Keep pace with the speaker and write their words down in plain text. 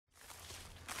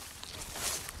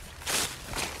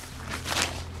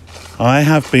I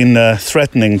have been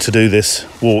threatening to do this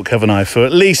walk, haven't I, for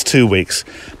at least 2 weeks,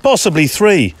 possibly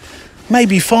 3,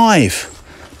 maybe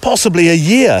 5, possibly a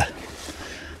year.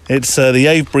 It's the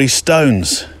Avebury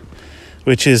Stones,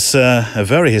 which is a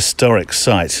very historic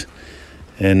site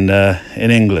in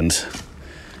England,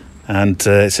 and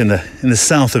it's in the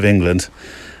south of England,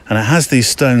 and it has these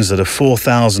stones that are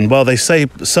 4,000. Well, they say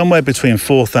somewhere between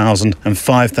 4,000 and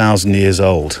 5,000 years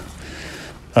old.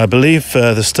 I believe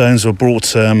the stones were brought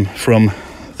from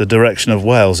the direction of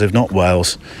Wales, if not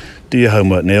Wales. Do your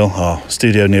homework, Neil. Oh,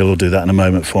 Studio Neil will do that in a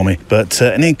moment for me. But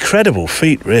an incredible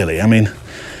feat, really. I mean,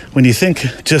 when you think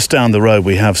just down the road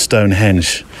we have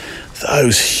Stonehenge,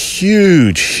 those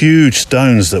huge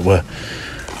stones that were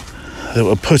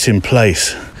put in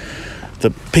place,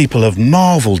 that people have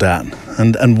marvelled at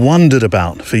and wondered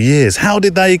about for years. How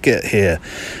did they get here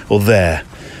or there?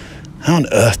 How on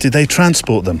earth did they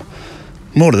transport them?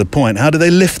 More to the point, how do they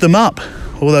lift them up?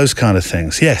 All those kind of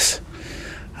things, yes.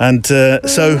 And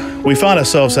so we find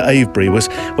ourselves at Avebury,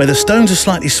 where the stones are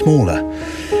slightly smaller,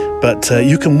 but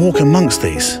you can walk amongst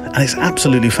these, and it's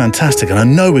absolutely fantastic. And I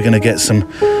know we're going to get some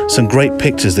great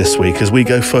pictures this week as we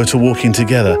go photo walking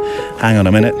together. Hang on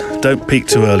a minute, don't peek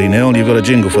too early, Neil, you've got a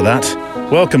jingle for that.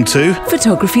 Welcome to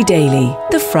Photography Daily,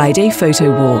 the Friday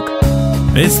Photo Walk.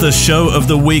 It's the show of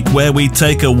the week where we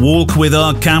take a walk with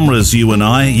our cameras, you and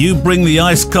I. You bring the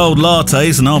ice-cold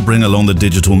lattes and I'll bring along the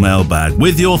digital mailbag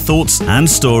with your thoughts and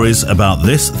stories about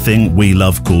this thing we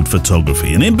love called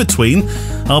photography. And in between,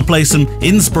 I'll play some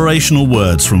inspirational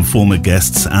words from former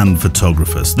guests and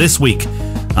photographers. This week,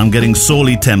 I'm getting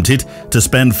sorely tempted to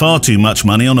spend far too much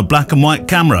money on a black and white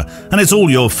camera, and it's all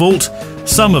your fault.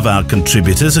 Some of our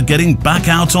contributors are getting back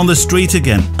out on the street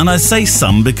again, and I say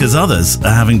some because others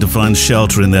are having to find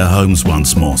shelter in their homes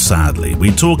once more, sadly. We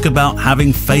talk about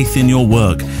having faith in your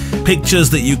work, pictures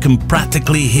that you can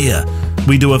practically hear.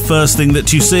 We do a first thing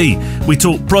that you see. We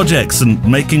talk projects and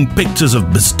making pictures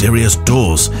of mysterious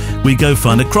doors. We go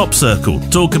find a crop circle,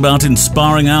 talk about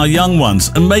inspiring our young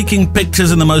ones and making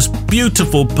pictures in the most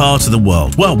beautiful part of the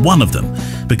world. Well, one of them,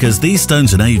 because these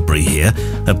stones in Avebury here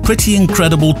are pretty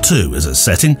incredible too as a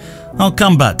setting. I'll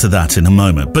come back to that in a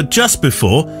moment. But just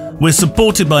before, we're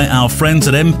supported by our friends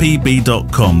at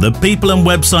mpb.com, the people and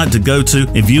website to go to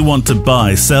if you want to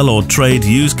buy, sell or trade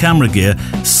used camera gear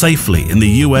safely in the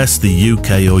US, the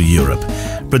UK or Europe.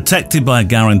 Protected by a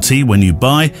guarantee when you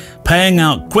buy, paying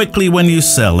out quickly when you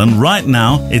sell. And right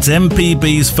now, it's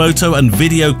MPB's Photo and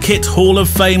Video Kit Hall of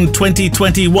Fame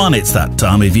 2021. It's that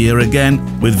time of year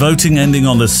again, with voting ending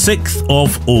on the 6th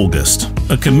of August.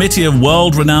 A committee of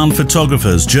world-renowned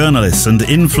photographers, journalists and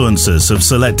influencers have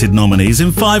selected nominees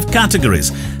in 5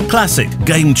 categories: classic,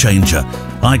 game changer,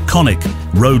 iconic,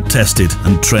 road-tested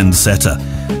and trendsetter.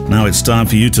 Now it's time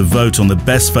for you to vote on the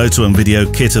best photo and video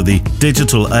kit of the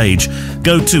digital age.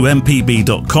 Go to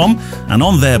mpb.com and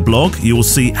on their blog you will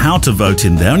see how to vote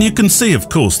in there, and you can see, of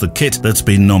course, the kit that's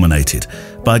been nominated.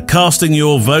 By casting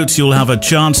your vote, you'll have a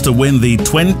chance to win the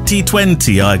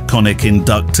 2020 iconic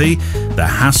inductee, the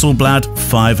Hasselblad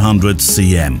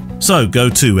 500cm. So go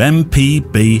to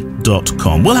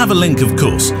mpb.com. We'll have a link, of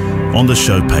course, on the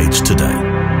show page today.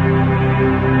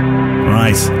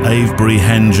 Right, Avebury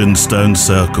Henge and Stone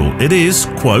Circle. It is,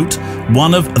 quote,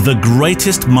 one of the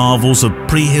greatest marvels of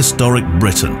prehistoric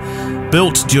Britain.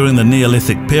 Built during the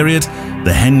Neolithic period,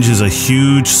 the henge is a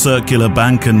huge circular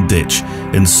bank and ditch,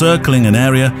 encircling an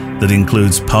area that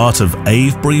includes part of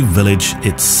Avebury village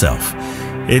itself.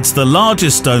 It's the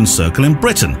largest stone circle in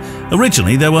Britain.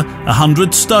 Originally, there were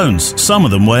 100 stones, some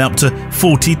of them weigh up to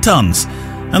 40 tons.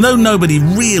 And though nobody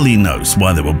really knows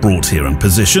why they were brought here and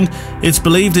positioned, it's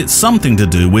believed it's something to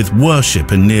do with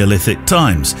worship in Neolithic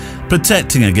times,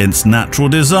 protecting against natural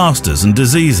disasters and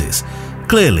diseases.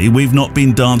 Clearly, we've not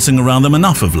been dancing around them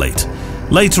enough of late.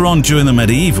 Later on during the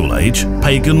medieval age,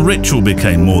 pagan ritual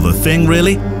became more the thing,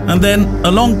 really, and then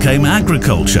along came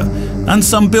agriculture and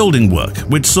some building work,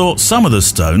 which saw some of the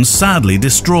stones sadly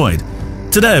destroyed.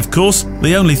 Today, of course,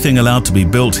 the only thing allowed to be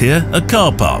built here are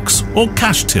car parks, or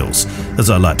cash tills, as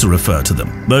I like to refer to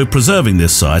them. Though preserving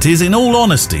this site is, in all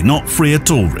honesty, not free at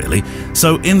all, really.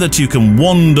 So in that you can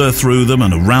wander through them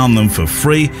and around them for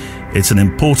free, it's an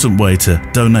important way to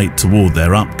donate toward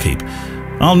their upkeep.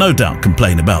 I'll no doubt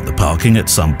complain about the parking at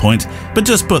some point, but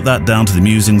just put that down to the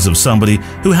musings of somebody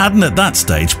who hadn't at that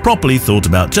stage properly thought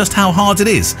about just how hard it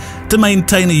is to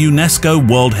maintain a UNESCO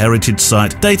World Heritage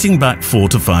Site dating back 4,000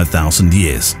 to 5,000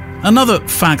 years. Another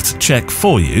fact check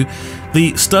for you: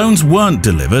 the stones weren't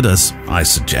delivered, as I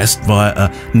suggest, via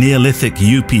a Neolithic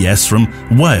UPS from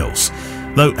Wales.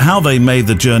 Though how they made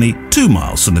the journey 2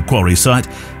 miles from the quarry site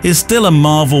is still a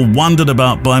marvel wondered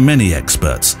about by many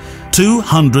experts.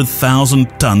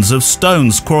 200,000 tons of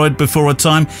stones quarried before a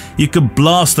time you could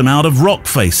blast them out of rock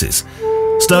faces.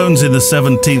 Stones in the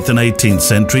 17th and 18th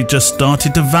century just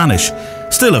started to vanish.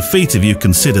 Still a feat if you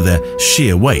consider their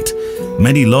sheer weight.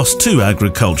 Many lost to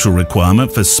agricultural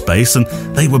requirement for space and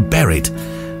they were buried.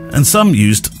 And some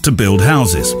used to build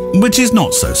houses, which is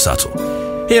not so subtle.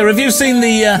 Here, have you seen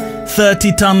the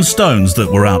 30-ton stones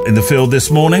that were out in the field this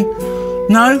morning?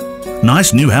 No?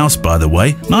 Nice new house, by the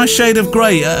way. Nice shade of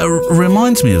grey.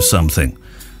 Reminds me of something.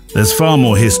 There's far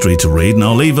more history to read, and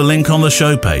I'll leave a link on the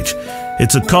show page.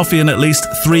 It's a coffee and at least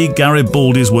 3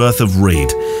 Garibaldi's worth of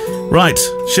read. Right,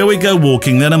 shall we go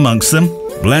walking then amongst them?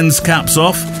 Lens caps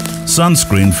off,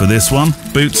 sunscreen for this one,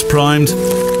 boots primed.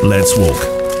 Let's walk.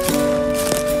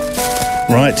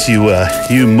 Right,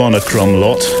 you monochrome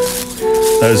lot.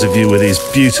 Those of you with these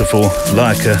beautiful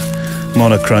Leica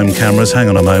monochrome cameras, hang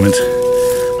on a moment.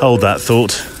 Hold that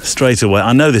thought straight away.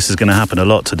 I know this is going to happen a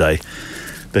lot today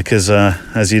because,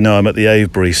 as you know, I'm at the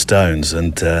Avebury Stones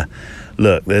and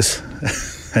look, there's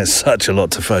such a lot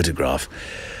to photograph.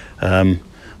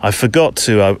 I forgot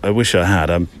to, I wish I had,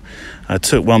 I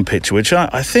took one picture which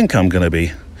I think I'm going to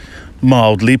be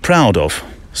mildly proud of.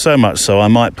 So much so I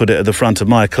might put it at the front of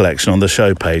my collection on the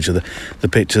show page of the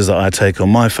pictures that I take on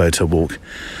my photo walk,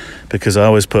 because I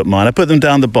always put mine. I put them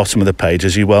down the bottom of the page,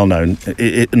 as you well know.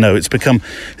 It's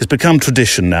become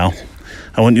tradition now.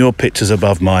 I want your pictures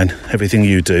above mine, everything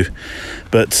you do.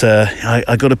 But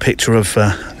I got a picture of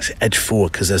Edge 4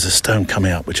 because there's a stone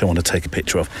coming up which I want to take a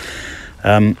picture of.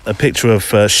 A picture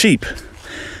of sheep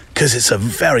because it's a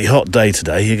very hot day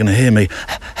today. You're going to hear me.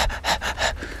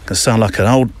 Going to sound like an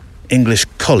old English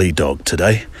collie dog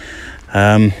today.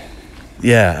 There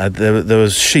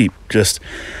was sheep just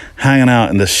hanging out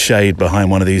in the shade behind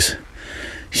one of these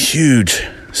huge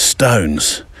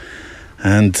stones.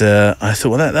 And I thought,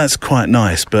 well, that's quite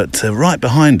nice. But right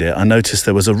behind it, I noticed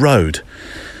there was a road.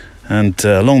 And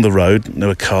along the road, there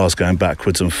were cars going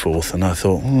backwards and forth. And I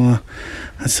thought, oh,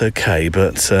 that's okay.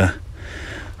 But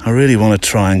I really want to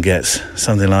try and get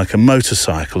something like a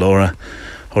motorcycle or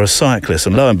a cyclist.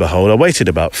 And lo and behold, I waited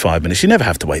about 5 minutes. You never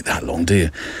have to wait that long, do you?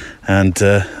 And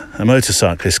a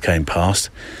motorcyclist came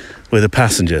past with a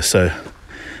passenger. So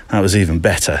that was even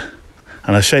better.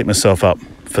 And I shaped myself up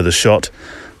for the shot.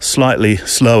 Slightly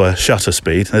slower shutter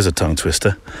speed. There's a tongue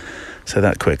twister. Say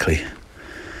that quickly.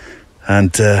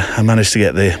 And I managed to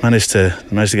get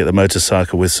the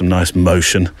motorcycle with some nice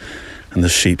motion, and the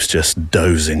sheep's just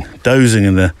dozing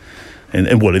in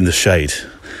the shade.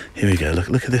 Here we go.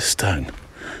 Look at this stone.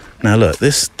 Now look,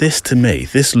 this to me,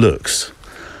 this looks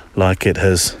like it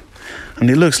has, and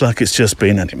it looks like it's just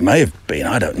been, and it may have been,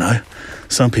 I don't know.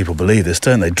 Some people believe this,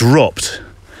 don't they? Dropped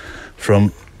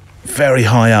from very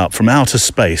high up, from outer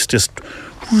space, just,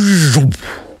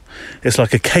 it's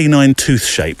like a canine tooth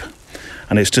shape,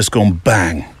 and it's just gone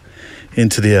bang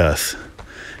into the earth.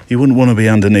 You wouldn't want to be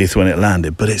underneath when it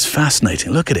landed, but it's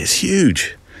fascinating. Look at it, it's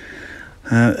huge.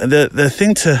 The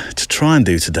thing to try and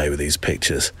do today with these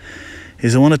pictures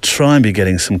is I want to try and be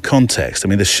getting some context. I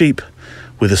mean, the sheep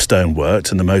with the stone worked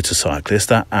and the motorcyclist,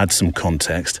 that adds some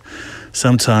context.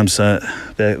 Sometimes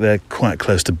they're quite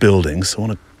close to buildings, so I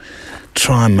want to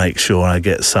try and make sure I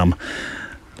get some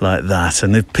like that.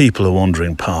 And if people are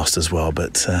wandering past as well,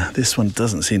 but this one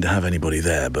doesn't seem to have anybody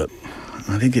there, but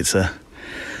I think it's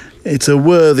a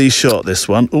worthy shot, this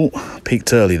one. Oh,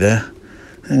 peaked early there.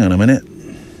 Hang on a minute.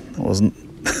 I wasn't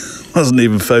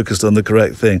even focused on the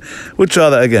correct thing. We'll try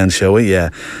that again, shall we? Yeah.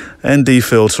 ND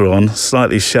filter on,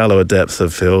 slightly shallower depth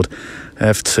of field.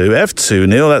 F2,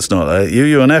 Neil, that's not you.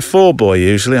 You're an F4 boy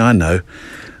usually, I know.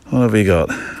 What have we got?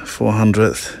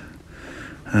 400th.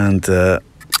 And there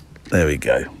we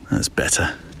go. That's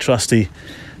better. Trusty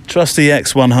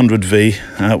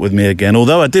X100V out with me again.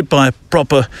 Although I did buy a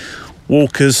proper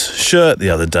Walker's shirt the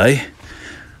other day.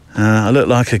 I look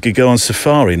like I could go on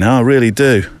safari now. I really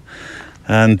do.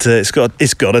 And it's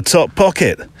got a top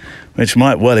pocket, which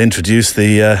might well introduce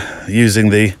the using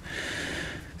the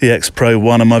X Pro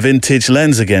 1 on my vintage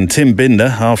lens again. Tim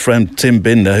Binder, our friend Tim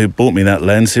Binder, who bought me that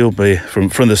lens. He'll be from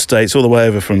the States, all the way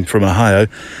over from Ohio.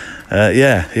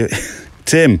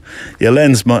 Tim, your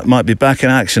lens might be back in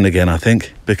action again, I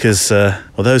think, because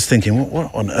those thinking,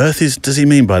 what on earth does he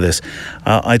mean by this?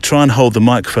 I try and hold the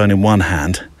microphone in one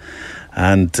hand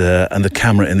and the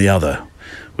camera in the other,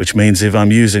 which means if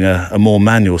I'm using a more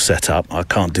manual setup, I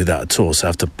can't do that at all. So I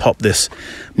have to pop this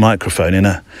microphone in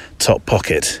a top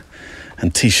pocket.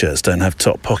 And T-shirts don't have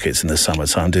top pockets in the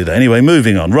summertime, do they? Anyway,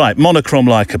 moving on. Right, monochrome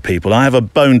Leica people, I have a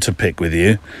bone to pick with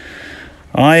you.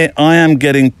 I am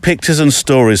getting pictures and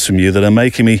stories from you that are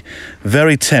making me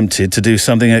very tempted to do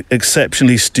something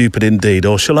exceptionally stupid indeed.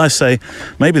 Or shall I say,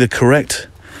 maybe the correct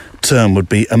term would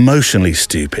be emotionally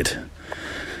stupid.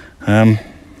 If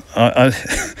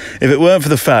it weren't for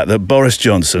the fact that Boris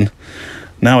Johnson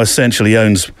now essentially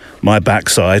owns my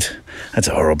backside, that's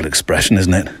a horrible expression,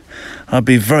 isn't it? I'd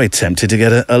be very tempted to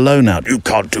get a loan out. You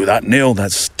can't do that, Neil.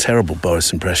 That's a terrible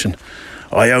Boris impression.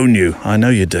 I own you. I know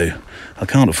you do. I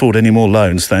can't afford any more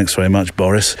loans, thanks very much,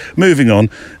 Boris. Moving on,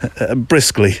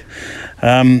 briskly.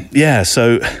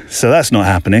 So that's not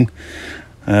happening.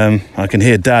 I can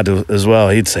hear Dad as well.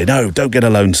 He'd say, no, don't get a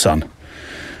loan, son.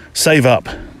 Save up.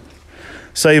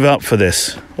 Save up for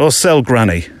this. Or sell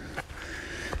Granny.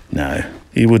 No,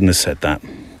 he wouldn't have said that.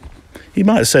 He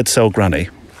might have said sell Granny.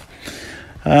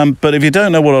 But if you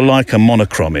don't know what a Leica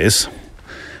monochrome is,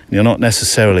 you're not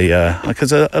necessarily,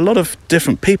 because a lot of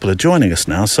different people are joining us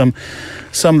now. Some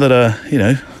that are,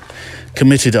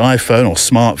 committed iPhone or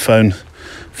smartphone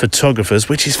photographers,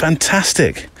 which is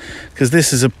fantastic, because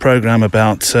this is a program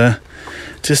about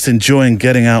just enjoying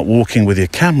getting out walking with your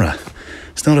camera.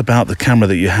 It's not about the camera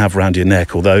that you have around your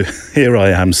neck, although here I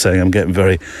am saying I'm getting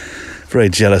very, very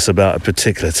jealous about a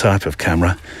particular type of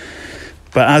camera.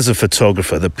 But as a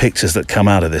photographer, the pictures that come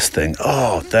out of this thing,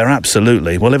 they're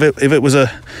absolutely... Well, if it was a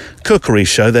cookery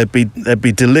show, they'd be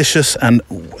delicious and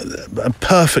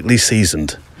perfectly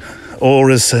seasoned. Or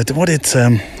as what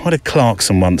did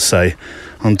Clarkson once say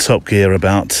on Top Gear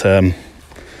about a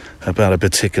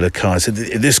particular car? He said,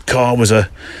 this car was a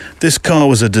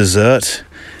dessert.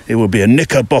 It would be a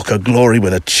Knickerbocker glory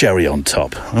with a cherry on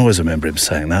top. I always remember him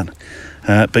saying that.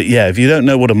 But yeah, if you don't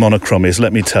know what a monochrome is,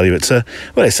 let me tell you, it's a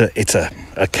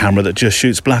camera that just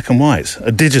shoots black and white,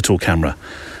 a digital camera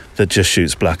that just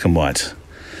shoots black and white.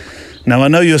 Now, I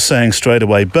know you're saying straight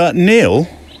away, but Neil,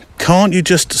 can't you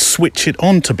just switch it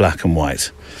on to black and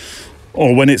white?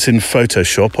 Or when it's in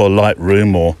Photoshop or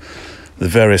Lightroom or the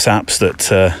various apps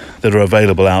that are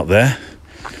available out there,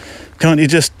 can't you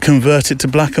just convert it to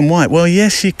black and white? Well,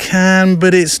 yes, you can,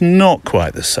 but it's not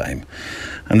quite the same.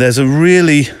 And there's a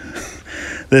really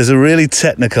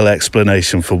technical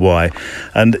explanation for why.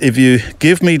 And if you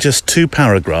give me just 2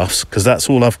 paragraphs, because that's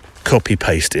all I've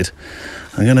copy-pasted,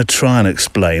 I'm going to try and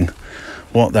explain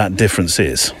what that difference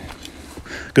is.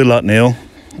 Good luck, Neil.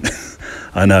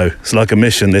 I know, it's like a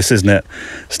mission, this, isn't it?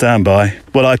 Stand by.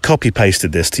 Well, I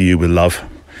copy-pasted this to you with love.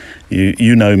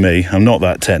 You know me, I'm not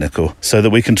that technical, so that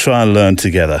we can try and learn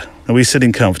together. Are we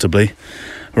sitting comfortably?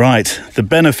 Right, the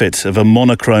benefit of a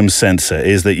monochrome sensor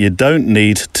is that you don't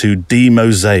need to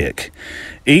demosaic.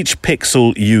 Each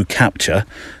pixel you capture,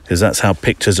 because that's how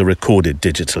pictures are recorded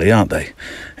digitally, aren't they?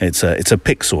 It's a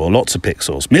pixel, or lots of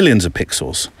pixels, millions of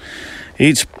pixels.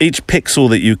 Each pixel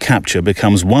that you capture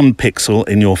becomes 1 pixel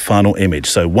in your final image,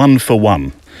 so 1 for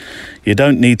 1. You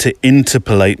don't need to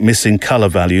interpolate missing color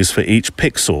values for each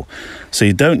pixel. So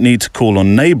you don't need to call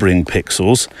on neighboring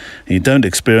pixels. And you don't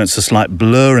experience the slight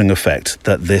blurring effect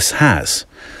that this has.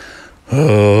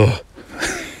 Oh,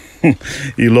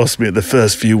 you lost me at the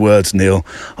first few words, Neil.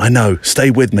 I know.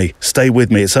 Stay with me. Stay with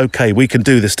me. It's okay. We can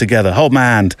do this together. Hold my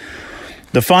hand.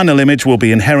 The final image will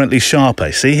be inherently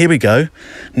sharper. See, here we go.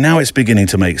 Now it's beginning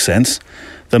to make sense.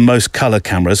 Than most color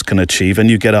cameras can achieve, and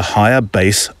you get a higher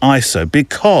base ISO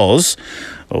because,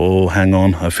 hang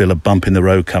on, I feel a bump in the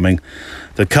road coming.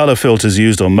 The color filters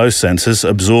used on most sensors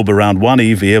absorb around 1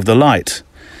 EV of the light.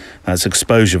 That's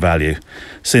exposure value.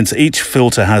 Since each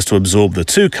filter has to absorb the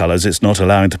 2 colors, it's not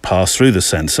allowing to pass through the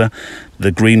sensor.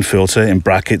 The green filter, in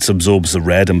brackets, absorbs the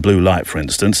red and blue light, for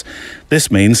instance.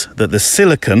 This means that the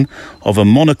silicon of a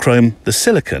monochrome... The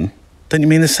silicon? Don't you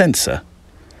mean the sensor?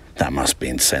 That must be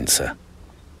in sensor.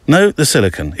 No, the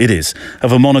silicon, it is,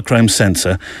 of a monochrome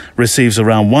sensor receives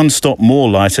around 1 stop more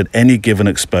light at any given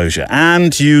exposure,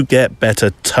 and you get better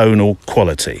tonal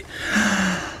quality.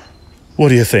 What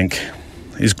do you think?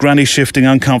 Is Granny shifting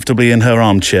uncomfortably in her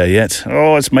armchair yet?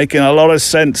 Oh, it's making a lot of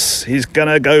sense. He's going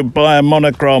to go buy a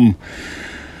monochrome.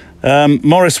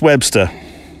 Morris Webster,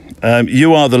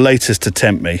 you are the latest to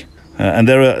tempt me. And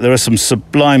there are some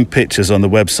sublime pictures on the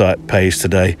website page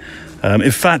today.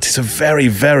 In fact, it's a very,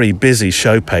 very busy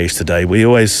show page today. We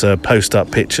always post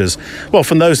up pictures. Well,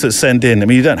 from those that send in. I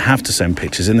mean, you don't have to send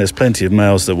pictures in. There's plenty of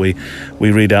mails that we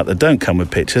read out that don't come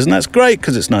with pictures. And that's great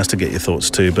because it's nice to get your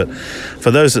thoughts too. But for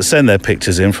those that send their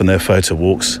pictures in from their photo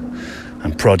walks,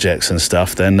 and projects and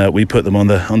stuff, then we put them on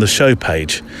the show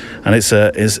page, and it's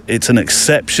an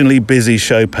exceptionally busy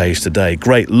show page today.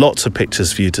 Great, lots of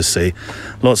pictures for you to see,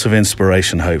 lots of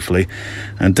inspiration hopefully,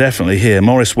 and definitely here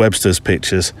Maurice Webster's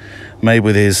pictures made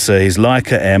with his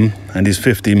Leica M and his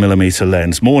 50mm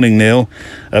lens. Morning, Neil.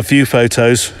 A few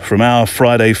photos from our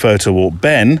Friday photo walk.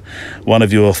 Ben, one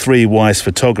of your 3 wise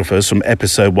photographers from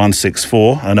episode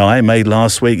 164, and I made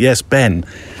last week. Yes, Ben.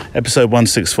 Episode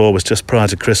 164 was just prior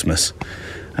to Christmas,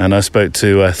 and I spoke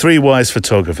to 3 wise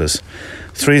photographers,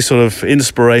 3 sort of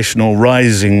inspirational,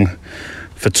 rising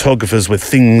photographers with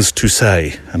things to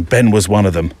say, and Ben was one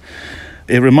of them.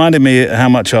 It reminded me how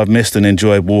much I've missed and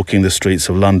enjoyed walking the streets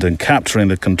of London, capturing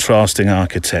the contrasting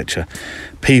architecture,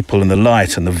 people and the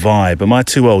light and the vibe. Am I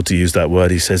too old to use that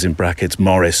word? He says in brackets.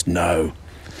 Morris, no.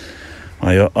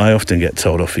 I often get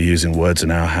told off for using words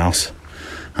in our house.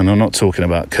 And I'm not talking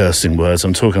about cursing words.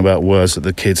 I'm talking about words that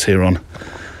the kids hear on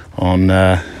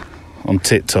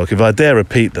TikTok. If I dare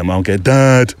repeat them, I'll get,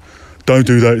 Dad, don't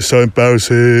do that, it's so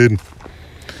embarrassing.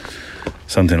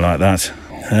 Something like that.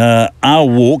 Our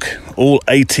walk, all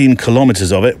 18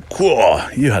 kilometres of it. Whoa,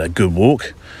 you had a good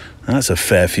walk. That's a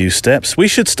fair few steps. We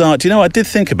should start. I did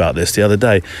think about this the other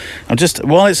day.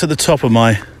 While it's at the top of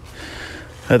my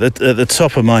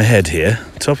head here,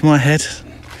 top of my head,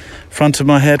 front of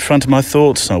my head, front of my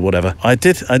thoughts, or whatever. I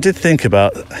did think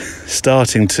about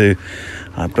starting to.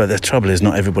 But the trouble is,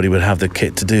 not everybody would have the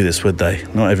kit to do this, would they?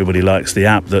 Not everybody likes the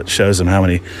app that shows them how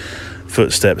many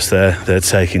footsteps they're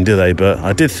taking, do they? But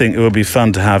I did think it would be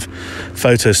fun to have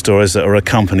photo stories that are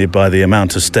accompanied by the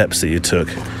amount of steps that you took.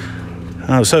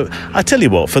 So I tell you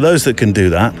what, for those that can do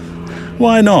that,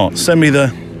 why not send me the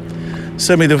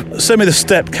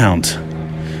step count?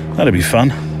 That'd be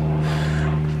fun.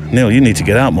 Neil, you need to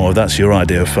get out more if that's your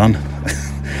idea of fun.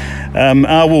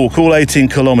 Our walk, all 18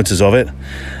 kilometres of it,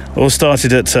 all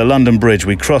started at London Bridge.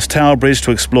 We crossed Tower Bridge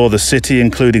to explore the city,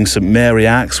 including St Mary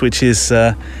Axe, which is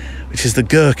the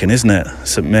Gherkin, isn't it?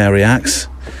 St Mary Axe.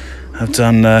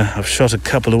 I've shot a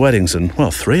couple of weddings, and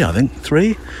 3, I think.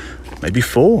 3, maybe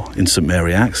 4 in St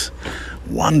Mary Axe.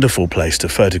 Wonderful place to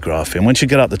photograph in. Once you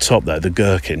get up the top though, the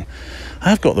Gherkin. I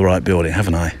have got the right building,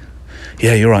 haven't I?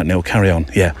 Yeah, you're right, Neil, carry on.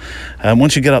 Yeah.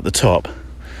 Once you get up the top,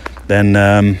 then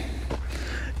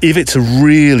if it's a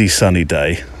really sunny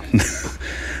day,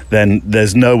 then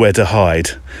there's nowhere to hide.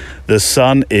 The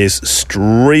sun is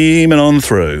streaming on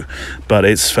through, but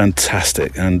it's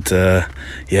fantastic. And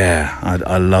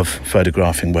I love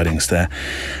photographing weddings there.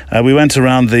 We went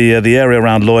around the area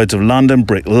around Lloyd's of London,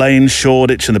 Brick Lane,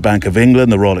 Shoreditch and the Bank of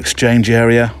England, the Royal Exchange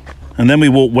area. And then we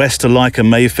walked west to Leica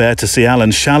Mayfair to see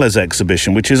Alan Schaller's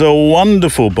exhibition, which is a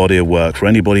wonderful body of work for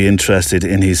anybody interested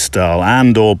in his style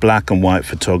and or black and white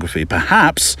photography.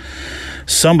 Perhaps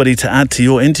somebody to add to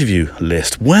your interview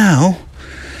list. Well,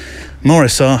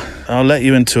 Maurice, I'll let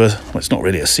you into it's not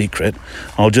really a secret.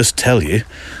 I'll just tell you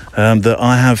that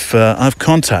I've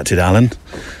contacted Alan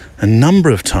a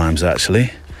number of times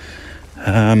actually.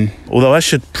 Although I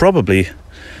should probably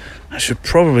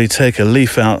take a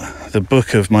leaf out the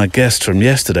book of my guest from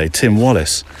yesterday, Tim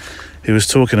Wallace, who was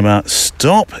talking about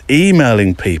stop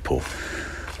emailing people,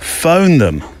 phone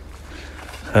them.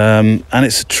 And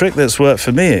it's a trick that's worked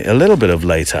for me a little bit of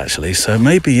late, actually. So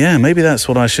maybe that's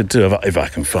what I should do, if I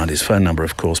can find his phone number,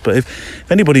 of course. But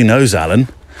if anybody knows Alan,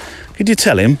 could you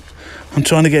tell him I'm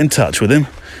trying to get in touch with him?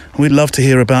 We'd love to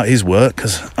hear about his work,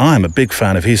 because I'm a big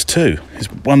fan of his too.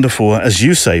 His wonderful, as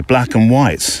you say, black and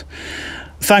whites.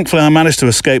 Thankfully, I managed to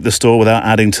escape the store without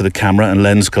adding to the camera and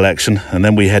lens collection, and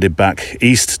then we headed back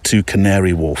east to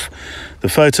Canary Wharf. The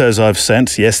photos I've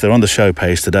sent, yes, they're on the show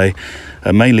page today,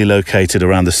 are mainly located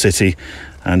around the city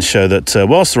and show that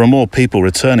whilst there are more people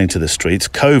returning to the streets,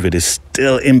 COVID is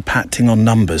still impacting on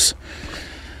numbers.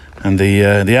 And the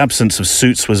absence of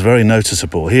suits was very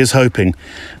noticeable. Here's hoping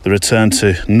the return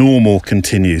to normal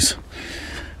continues.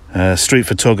 Street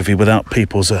photography without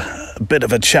people's a bit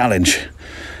of a challenge.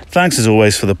 Thanks as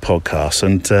always for the podcast,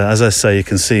 and as I say, you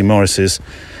can see Maurice's,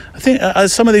 I think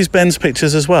some of these Ben's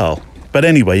pictures as well. But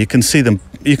anyway, you can see them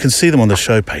on the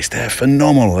show page. They're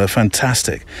phenomenal. They're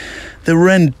fantastic. The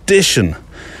rendition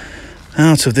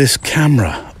out of this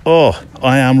camera. Oh,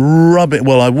 I am rubbing.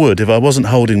 Well, I would if I wasn't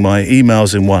holding my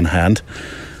emails in one hand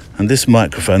and this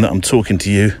microphone that I'm talking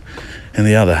to you in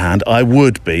the other hand. I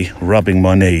would be rubbing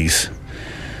my knees.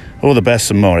 All the best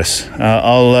from Maurice.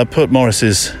 I'll put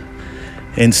Maurice's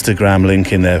Instagram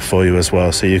link in there for you as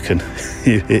well, so you can,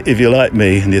 if you're like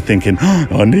me and you're thinking,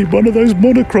 I need one of those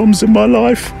monochromes in my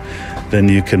life, then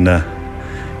you can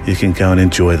go and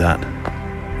enjoy that.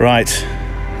 Right,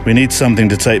 we need something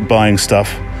to take buying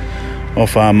stuff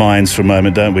off our minds for a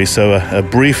moment, don't we? So a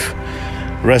brief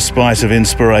respite of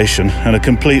inspiration and a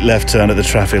complete left turn at the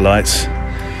traffic lights.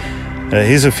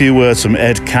 Here's a few words from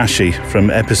Ed Cashy from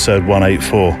episode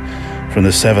 184 from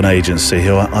the Seven Agency,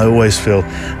 who I always feel,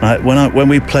 when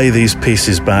we play these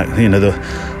pieces back,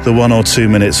 the 1 or 2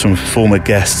 minutes from former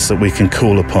guests that we can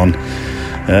call upon,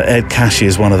 Ed Cashy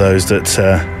is one of those that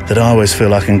I always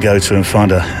feel I can go to and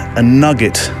find a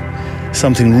nugget,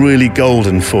 something really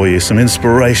golden for you, some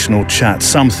inspirational chat,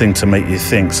 something to make you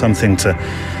think, something to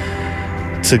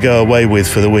go away with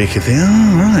for the week. You think,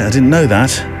 oh, right, I didn't know that.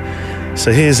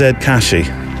 So here's Ed Cashy.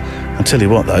 I'll tell you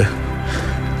what, though,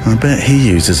 I bet he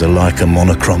uses a Leica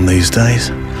monochrome these days.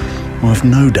 I've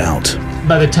no doubt.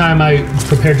 By the time I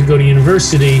prepared to go to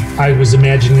university, I was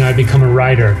imagining I'd become a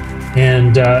writer.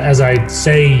 And as I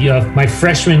say, my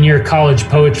freshman year college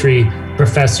poetry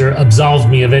professor absolved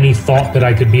me of any thought that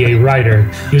I could be a writer.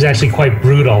 He was actually quite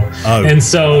brutal. Oh. And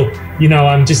so,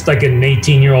 I'm just like an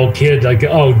 18-year-old kid, like,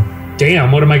 oh,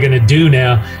 damn, what am I going to do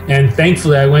now? And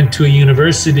thankfully, I went to a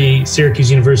university,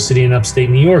 Syracuse University in upstate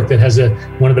New York, that has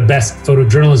one of the best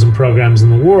photojournalism programs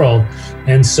in the world.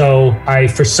 And so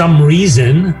for some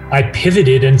reason, I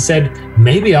pivoted and said,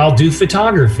 maybe I'll do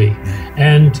photography.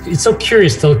 And it's so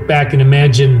curious to look back and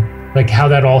imagine like how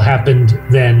that all happened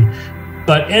then.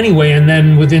 But anyway, and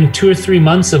then within 2 or 3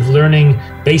 months of learning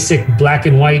basic black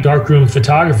and white darkroom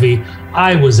photography,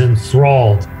 I was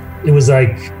enthralled. It was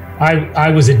like, I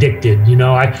was addicted,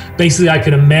 I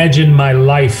could imagine my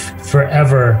life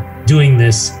forever doing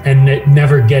this and it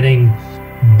never getting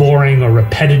boring or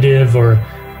repetitive or,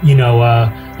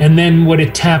 and then what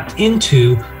it tapped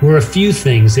into were a few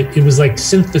things. It was like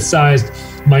synthesized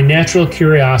my natural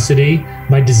curiosity,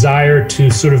 my desire to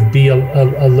sort of be a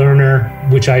learner,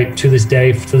 which to this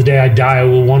day, for the day I die, I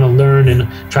will want to learn and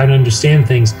try to understand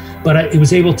things. But it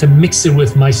was able to mix it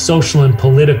with my social and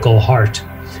political heart.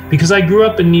 Because I grew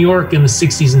up in New York in the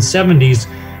 60s and 70s,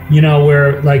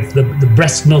 where like the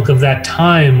breast milk of that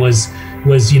time was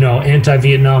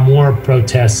anti-Vietnam War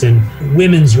protests and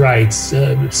women's rights,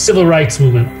 civil rights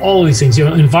movement, all these things,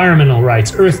 environmental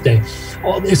rights, Earth Day.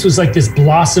 This was like this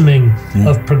blossoming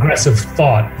of progressive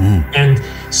thought. And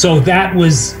so that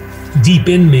was deep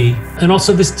in me, and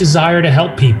also this desire to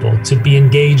help people, to be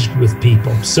engaged with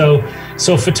people. So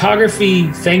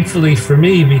photography, thankfully for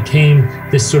me, became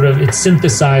this sort of, it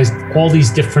synthesized all these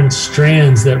different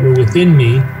strands that were within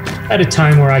me at a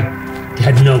time where I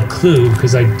had no clue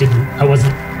because I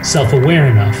wasn't self-aware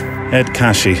enough. Ed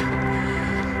Cashy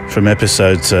from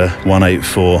episode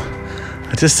 184.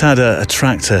 I just had a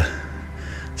tractor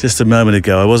just a moment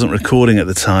ago. I wasn't recording at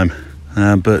the time,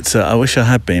 but I wish I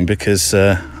had been, because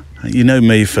you know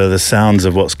me for the sounds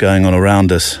of what's going on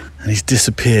around us. And he's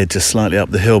disappeared just slightly up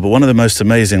the hill. But one of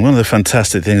the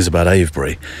fantastic things about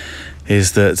Avebury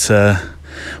is that,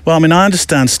 I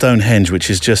understand Stonehenge,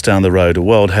 which is just down the road, a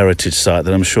World Heritage Site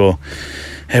that I'm sure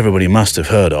everybody must have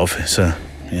heard of. It's a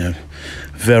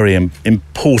very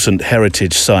important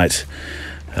heritage site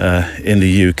in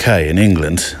the UK, in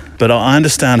England. But I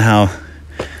understand how,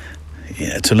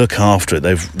 to look after it,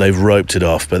 they've roped it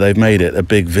off, but they've made it a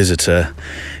big visitor.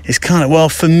 It's kind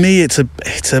of, for me, it's a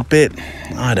bit,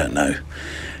 I don't know.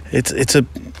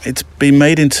 It's been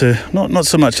made into not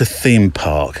so much a theme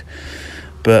park,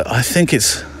 but I think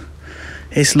it's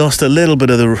lost a little bit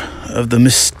of the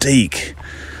mystique.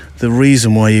 The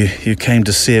reason why you came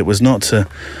to see it was not to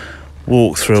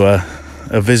walk through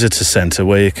a visitor centre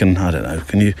where you can, I don't know,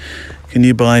 can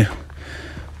you buy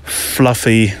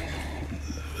fluffy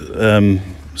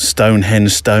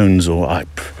Stonehenge stones or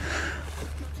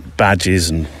badges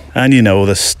and all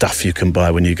the stuff you can buy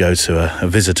when you go to a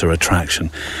visitor attraction.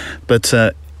 But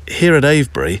here at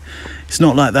Avebury, it's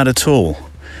not like that at all.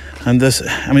 And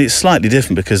it's slightly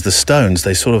different because the stones,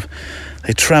 they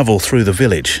travel through the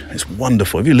village. It's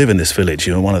wonderful. If you live in this village,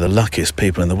 you're one of the luckiest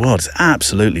people in the world. It's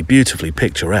absolutely beautifully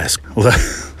picturesque.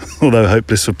 Although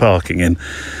hopeless for parking in,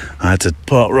 I had to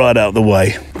park right out the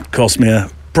way. It cost me a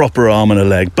proper arm and a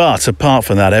leg. But apart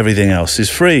from that, everything else is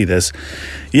free. There's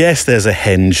a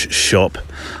henge shop.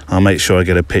 I'll make sure I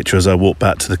get a picture as I walk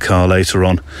back to the car later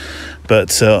on.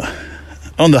 But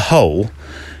on the whole,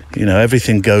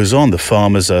 everything goes on. The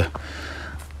farmers are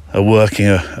working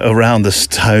around the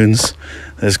stones.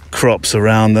 There's crops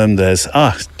around them. There's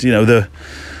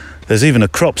even a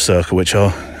crop circle, which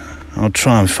I'll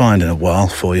try and find in a while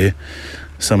for you.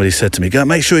 Somebody said to me,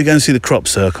 make sure you go and see the crop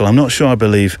circle. I'm not sure I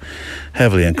believe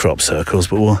heavily in crop circles,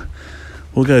 but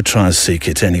we'll go try and seek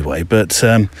it anyway. But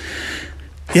so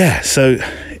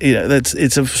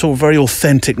it's a sort of very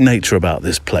authentic nature about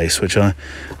this place, which I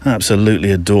absolutely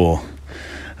adore.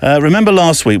 Remember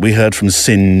last week we heard from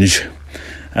Singe,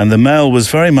 And the mail was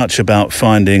very much about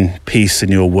finding peace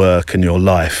in your work and your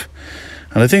life.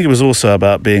 And I think it was also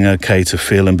about being okay to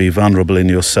feel and be vulnerable in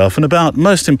yourself, and about,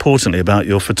 most importantly, about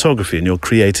your photography and your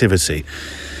creativity.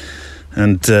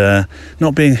 And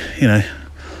not being,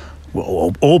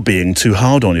 or being too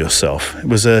hard on yourself. It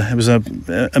was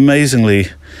a amazingly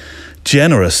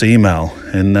generous email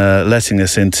in letting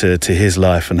us into his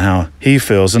life and how he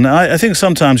feels. And I think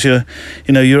sometimes you're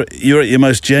at your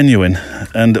most genuine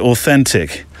and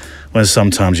authentic when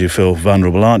sometimes you feel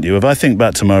vulnerable, aren't you? If I think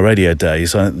back to my radio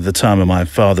days, the time of my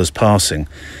father's passing,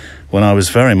 when I was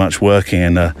very much working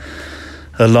in a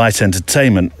light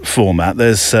entertainment format,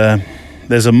 there's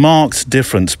a marked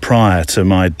difference prior to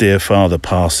my dear father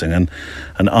passing and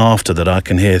after that I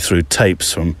can hear through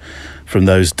tapes from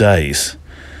those days.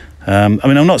 I'm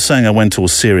not saying I went all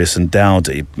serious and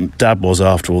dowdy. Dad was,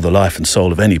 after all, the life and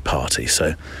soul of any party,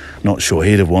 so not sure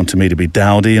he'd have wanted me to be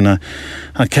dowdy. And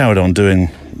I carried on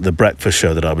doing the breakfast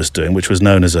show that I was doing, which was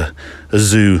known as a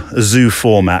zoo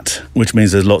format, which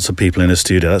means there's lots of people in a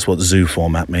studio. That's what zoo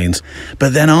format means.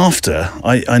 But then after,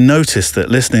 I noticed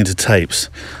that listening to tapes,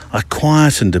 I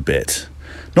quietened a bit.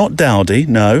 Not dowdy,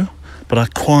 no, but I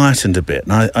quietened a bit.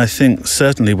 And I think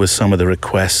certainly with some of the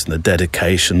requests and the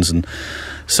dedications and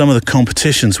some of the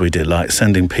competitions we did, like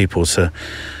sending people to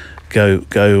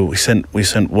go. We sent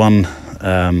one.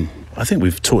 I think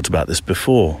we've talked about this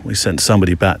before. We sent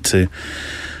somebody back to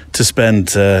spend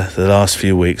the last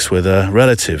few weeks with a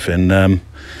relative in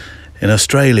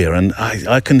Australia, and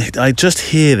I just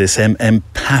hear this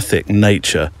empathic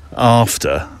nature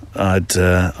after I'd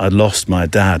lost my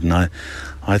dad, and I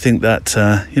think that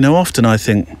often I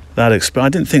think. I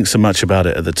didn't think so much about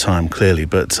it at the time, clearly,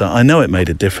 but I know it made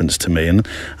a difference to me. And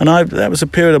that was a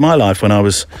period of my life when I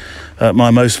was at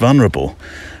my most vulnerable.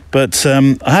 But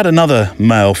I had another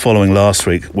mail following last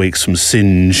week's from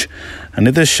Singe. And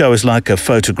if this show is like a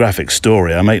photographic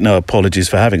story, I make no apologies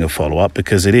for having a follow-up,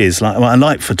 because it is. I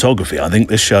like photography. I think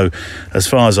this show, as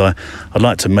far as I'd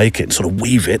like to make it, sort of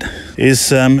weave it, I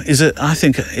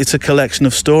think it's a collection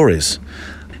of stories.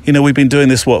 We've been doing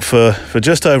this for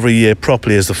just over a year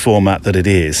properly as the format that it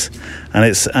is, and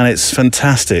it's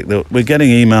fantastic that we're getting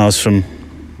emails from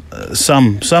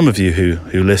some of you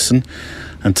who listen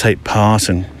and take part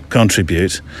and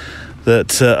contribute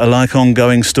that are like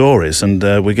ongoing stories, and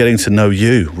we're getting to know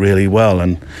you really well.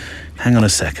 And hang on a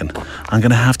second, I'm going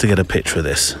to have to get a picture of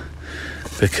this,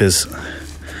 because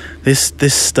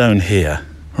this stone here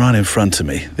right in front of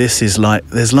me, there's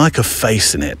like a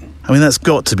face in it. That's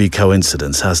got to be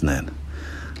coincidence, hasn't it?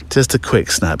 Just a quick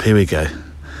snap. Here we go.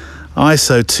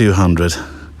 ISO 200.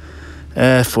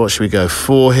 What should we go?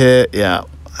 4 here. Yeah.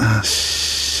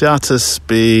 Shutter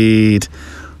speed.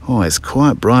 Oh, it's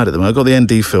quite bright at the moment. I've got the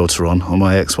ND filter on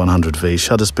my X100V.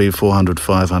 Shutter speed 400,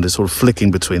 500. Sort of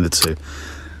flicking between the two.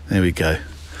 There we go.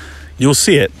 You'll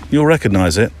see it. You'll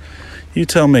recognise it. You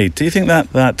tell me. Do you think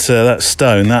that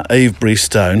stone, that Avebury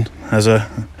stone, has a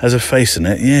face in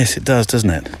it? Yes, it does, doesn't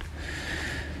it?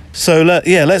 So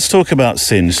let's talk about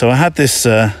Singe. So I had this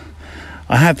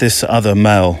other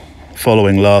mail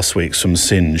following last week's from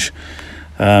Singe.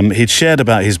 He'd shared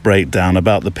about his breakdown,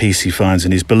 about the peace he finds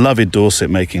in his beloved Dorset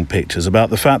making pictures,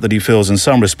 about the fact that he feels in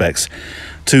some respects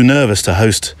too nervous to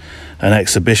host an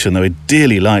exhibition, though he'd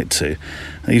dearly like to.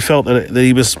 And he felt that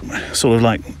he was sort of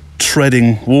like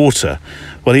treading water.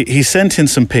 Well, he sent in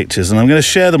some pictures, and I'm going to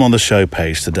share them on the show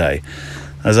page today.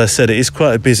 As I said, it is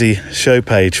quite a busy show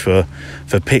page for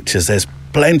pictures. There's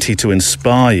plenty to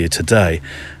inspire you today.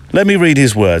 Let me read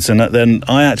his words, and then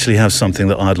I actually have something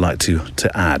that I'd like to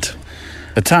add.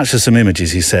 Attached to some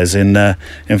images, he says, in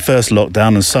first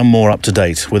lockdown, and some more up to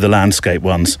date with the landscape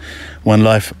ones, when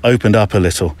life opened up a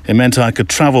little. It meant I could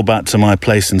travel back to my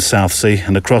place in Southsea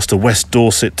and across to West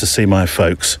Dorset to see my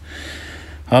folks.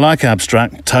 I like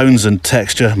abstract, tones and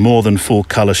texture more than full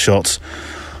colour shots.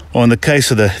 Or in the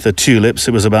case of the tulips,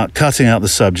 it was about cutting out the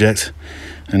subject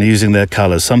and using their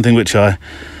colours, something which I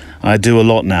do a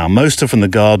lot now. Most are from the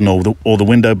garden or the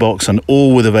window box, and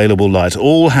all with available light,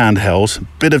 all handheld,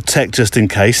 bit of tech just in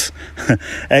case.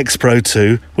 X Pro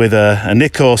 2 with a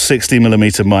Nikkor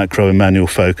 60mm micro and manual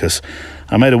focus.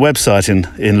 I made a website in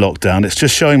lockdown. It's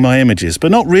just showing my images,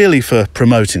 but not really for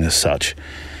promoting as such.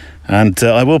 And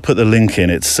I will put the link in.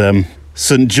 It's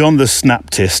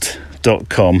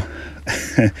stjohnthesnaptist.com.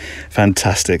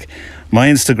 Fantastic. My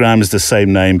Instagram is the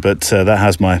same name, but that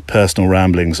has my personal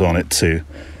ramblings on it too,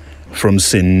 from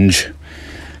Singe.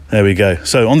 There we go.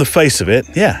 So on the face of it,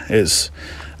 it's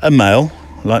a mail,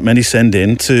 like many send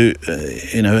in, to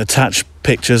attach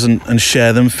pictures and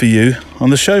share them for you on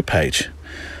the show page.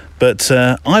 But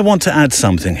I want to add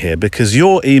something here, because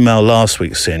your email last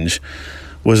week, Singe,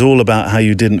 was all about how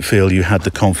you didn't feel you had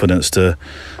the confidence to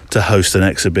host an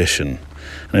exhibition.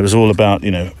 And it was all about,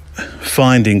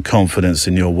 finding confidence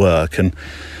in your work. And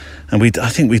I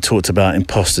think we talked about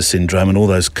imposter syndrome and all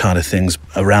those kind of things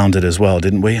around it as well,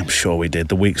 didn't we? I'm sure we did.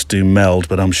 The weeks do meld,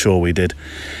 but I'm sure we did.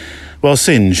 Well,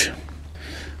 Singe,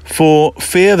 for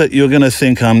fear that you're going to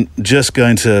think I'm just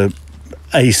going to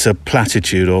ace a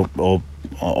platitude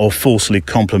or falsely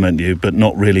compliment you but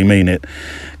not really mean it,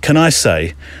 can I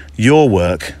say your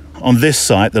work on this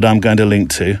site that I'm going to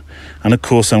link to, and of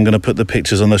course I'm going to put the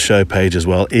pictures on the show page as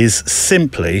well, is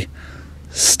simply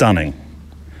stunning.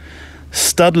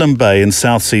 Studland Bay and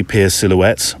South Sea Pier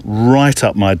silhouettes right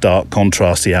up my dark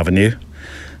contrasty avenue.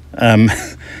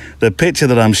 The picture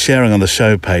that I'm sharing on the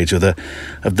show page of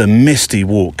the misty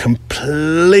walk,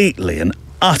 completely and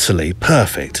utterly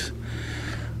perfect.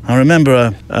 I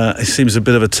remember, it seems a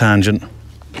bit of a tangent,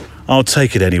 I'll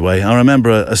take it anyway. I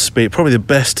remember a speech, probably the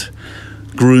best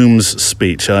groom's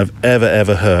speech I've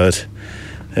ever heard.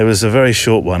 It was a very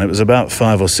short one. It was about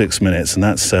 5 or 6 minutes, and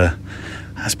that's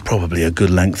probably a good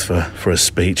length for a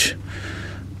speech.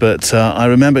 But I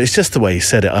remember, it's just the way he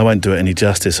said it. I won't do it any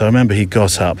justice. I remember he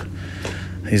got up.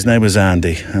 His name was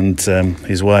Andy, and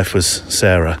his wife was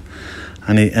Sarah.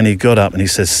 And he got up and he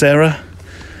said, "Sarah,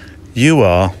 you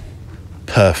are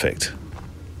perfect.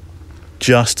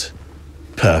 Just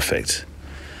perfect."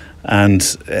 And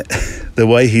the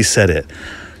way he said it,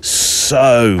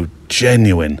 so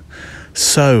genuine,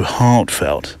 so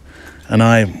heartfelt. And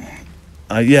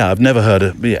I've never heard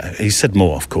it. Yeah, he said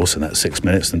more, of course, in that 6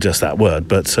 minutes than just that word.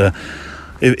 But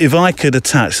if I could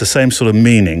attach the same sort of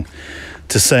meaning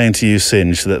to saying to you,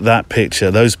 Singe, that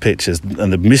picture, those pictures,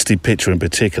 and the misty picture in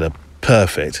particular,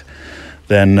 perfect,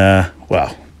 then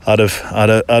well, I'd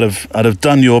have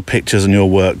done your pictures and your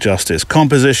work justice.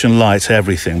 Composition, light,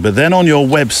 everything. But then on your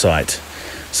website,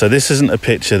 so this isn't a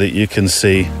picture that you can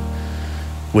see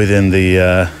within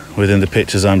the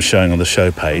pictures I'm showing on the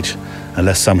show page,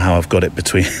 unless somehow I've got it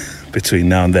between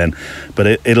now and then.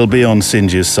 But it'll be on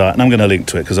Singe's site, and I'm going to link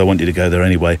to it because I want you to go there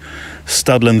anyway.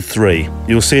 Studland 3.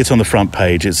 You'll see it on the front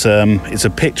page. It's a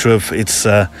picture of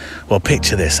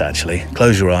picture this actually.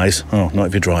 Close your eyes. Oh, not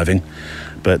if you're driving.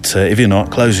 But if you're not,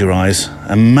 close your eyes.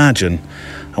 I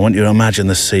want you to imagine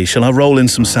the sea. Shall I roll in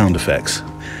some sound effects?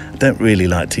 I don't really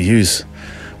like to use.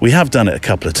 We have done it a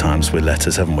couple of times with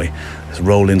letters, haven't we? Let's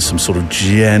roll in some sort of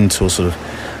gentle sort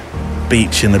of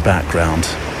beach in the background.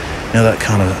 You know, that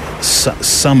kind of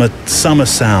summer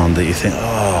sound that you think,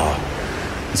 oh,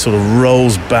 it sort of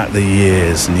rolls back the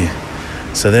years.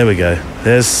 So there we go.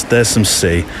 There's some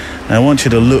sea. And I want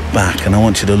you to look back, and I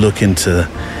want you to look into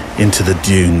the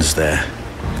dunes there.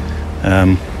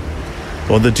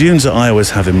 Well, the dunes that I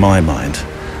always have in my mind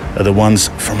are the ones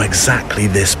from exactly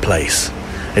this place.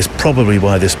 It's probably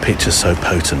why this picture's so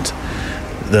potent.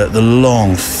 The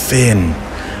long, thin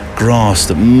grass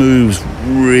that moves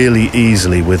really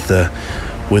easily with the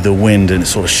wind, and it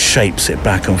sort of shapes it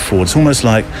back and forward. It's almost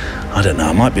like, I don't know,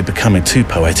 I might be becoming too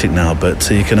poetic now, but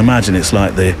you can imagine it's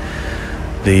like the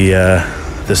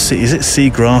sea, is it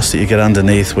seagrass that you get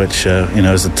underneath, which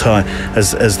as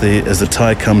the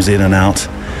tide comes in and out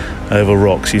over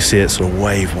rocks, you see it sort of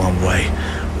wave one way,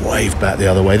 wave back the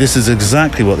other way. This is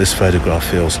exactly what this photograph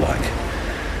feels like.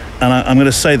 And I'm going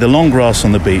to say the long grass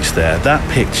on the beach there, that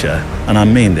picture, and I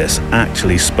mean this,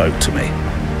 actually spoke to me.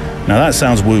 Now that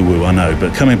sounds woo-woo, I know,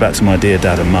 but coming back to my dear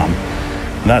dad and mum,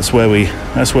 that's where we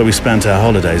spent our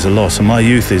holidays a lot, and my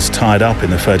youth is tied up in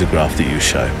the photograph that you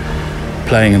show,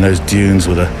 playing in those dunes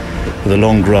with a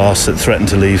long grass that threatened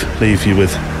to leave you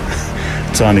with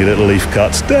tiny little leaf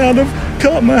cuts. Dad, I've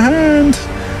cut my hand.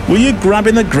 Were you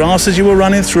grabbing the grass as you were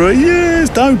running through it? Yes,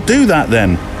 don't do that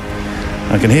then.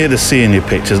 I can hear the sea in your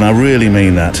pictures, and I really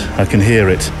mean that. I can hear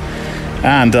it.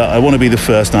 And I want to be the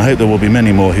first, and I hope there will be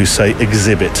many more who say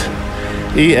exhibit.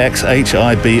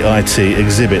 EXHIBIT,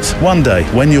 exhibit. One day,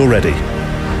 when you're ready.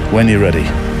 When you're ready.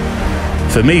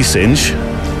 For me, Singe,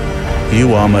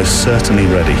 you are most certainly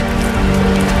ready.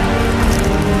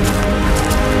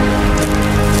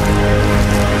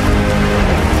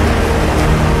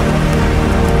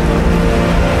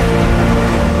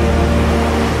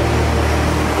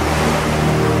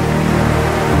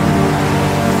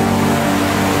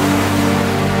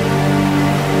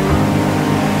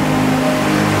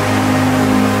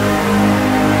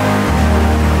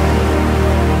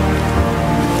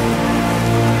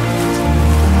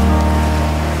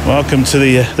 Welcome to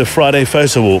the Friday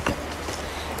photo walk.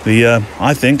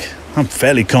 I think, I'm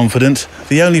fairly confident,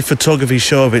 the only photography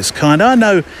show of its kind. I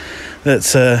know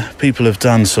that people have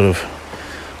done sort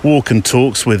of walk and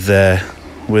talks with their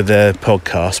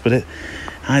podcast, but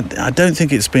I don't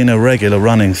think it's been a regular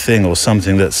running thing or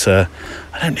something that's... well,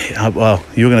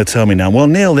 you're going to tell me now. Well,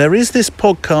 Neil, there is this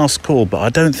podcast called, but I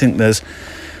don't think there's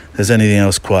anything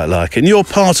else quite like it. And you're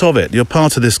part of it. You're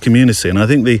part of this community. And I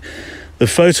think the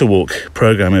Photowalk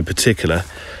programme in particular,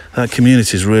 that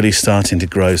community is really starting to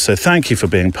grow. So thank you for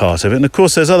being part of it. And of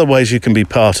course, there's other ways you can be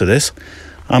part of this.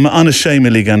 I'm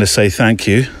unashamedly going to say thank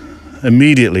you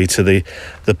immediately to the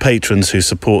patrons who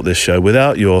support this show.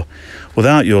 Without your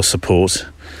support,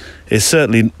 it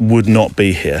certainly would not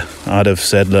be here. I'd have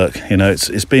said, look,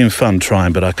 it's been fun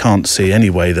trying, but I can't see any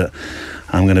way that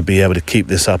I'm going to be able to keep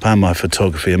this up and my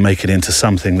photography and make it into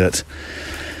something that,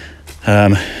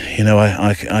 I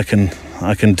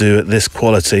can do at this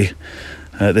quality,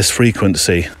 this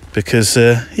frequency. Because,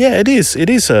 it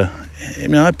is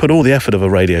I put all the effort of a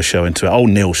radio show into it. Oh,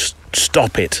 Neil,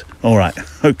 stop it. All right,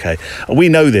 okay. We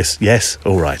know this. Yes,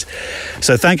 all right.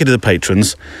 So thank you to the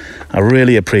patrons. I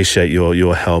really appreciate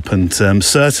your help, and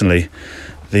certainly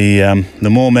the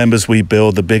more members we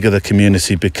build, the bigger the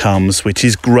community becomes, which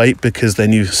is great because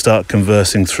then you start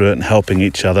conversing through it and helping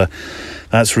each other.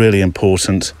 That's really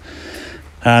important,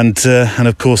 and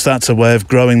of course that's a way of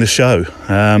growing the show.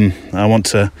 I want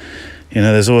to,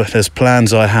 there's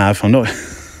plans I have. I'm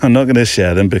not going to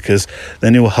share them because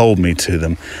then you'll hold me to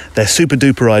them. They're super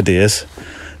duper ideas.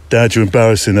 Dad, you're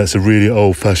embarrassing. That's a really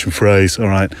old-fashioned phrase. All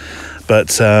right.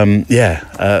 But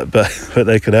but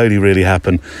they could only really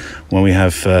happen when we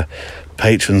have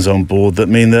patrons on board that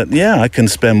mean that, I can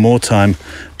spend more time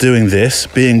doing this,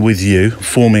 being with you,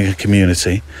 forming a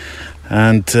community,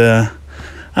 and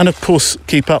of course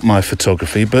keep up my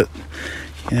photography. But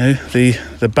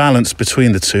the balance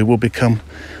between the two will become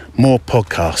more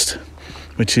podcast,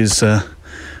 which is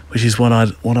what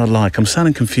I'd like. I'm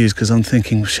sounding confused because I'm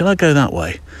thinking, shall I go that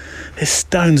way? There's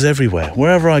stones everywhere.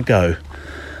 Wherever I go,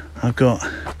 I've got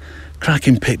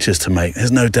cracking pictures to make.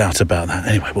 There's no doubt about that.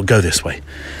 Anyway, we'll go this way.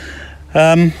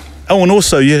 And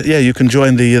also, you can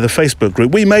join the Facebook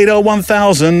group. We made our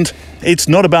 1,000. It's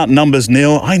not about numbers,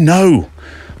 Neil. I know.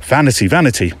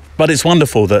 Vanity. But it's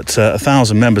wonderful that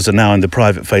 1,000 members are now in the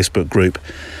private Facebook group.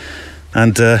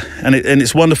 And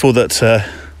it's wonderful that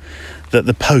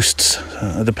the posts,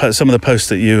 some of the posts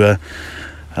that you...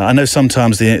 I know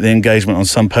sometimes the engagement on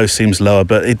some posts seems lower,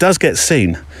 but it does get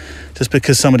seen. Just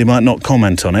because somebody might not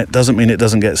comment on it doesn't mean it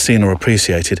doesn't get seen or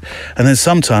appreciated. And then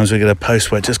sometimes we get a post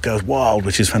where it just goes wild,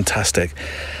 which is fantastic.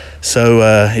 So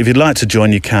if you'd like to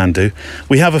join, you can do.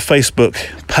 We have a Facebook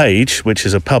page, which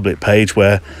is a public page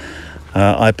where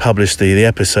I publish the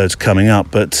episodes coming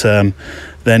up. But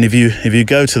then if you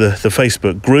go to the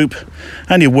Facebook group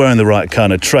and you're wearing the right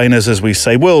kind of trainers, as we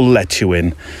say, we'll let you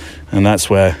in. And that's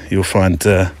where you'll find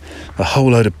a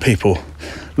whole load of people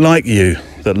like you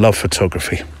that love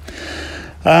photography.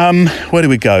 Where do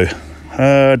we go?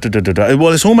 Well,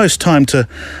 it's almost time to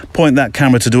point that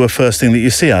camera to do a first thing that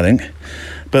you see, I think.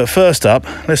 But first up,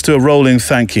 let's do a rolling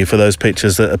thank you for those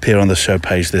pictures that appear on the show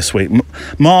page this week.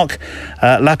 Mark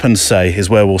Lappensay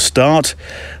is where we'll start.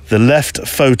 The left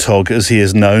photog, as he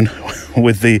is known,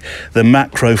 with the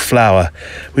macro flower.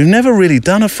 We've never really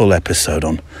done a full episode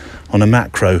on a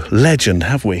macro legend,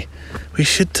 have we? We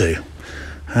should do.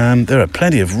 There are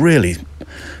plenty of really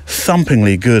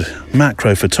thumpingly good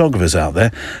macro photographers out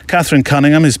there. Catherine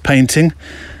Cunningham is painting.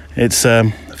 It's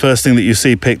first thing that you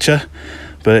see picture,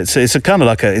 but it's a kind of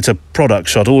like it's a product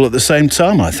shot all at the same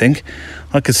time. I think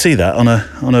I could see that on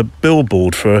a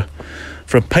billboard for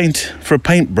a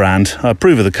paint brand. I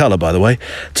approve of the colour, by the way.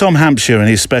 Tom Hampshire in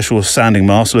his special sanding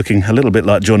mask, looking a little bit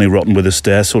like Johnny Rotten with a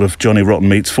stare, sort of Johnny Rotten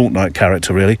meets Fortnite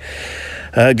character, really.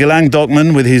 Gilang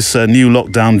Dockman with his new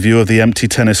lockdown view of the empty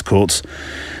tennis courts.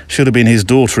 Should have been his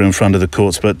daughter in front of the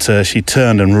courts, but she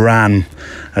turned and ran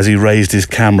as he raised his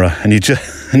camera. And you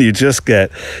just get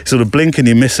sort of blink and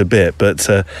you miss a bit, but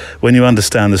when you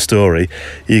understand the story,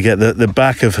 you get the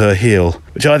back of her heel,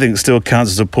 which I think still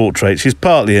counts as a portrait. She's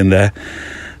partly in there.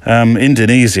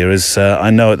 Indonesia is, I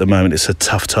know at the moment, it's a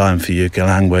tough time for you,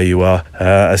 Gilang, where you are.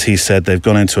 As he said, they've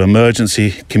gone into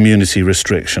emergency community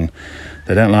restriction.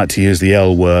 They don't like to use the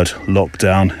L word,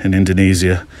 lockdown, in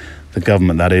Indonesia, the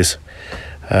government that is.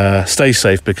 Stay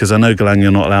safe, because I know, Gilang,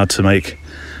 you're not allowed to make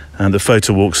the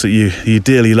photo walks that you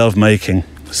dearly love making.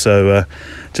 So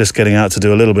just getting out to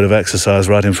do a little bit of exercise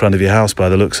right in front of your house, by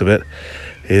the looks of it,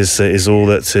 is all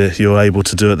that you're able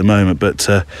to do at the moment. But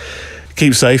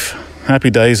keep safe.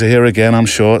 Happy days are here again, I'm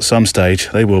sure, at some stage.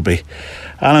 They will be.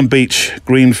 Alan Beach,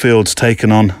 Greenfields,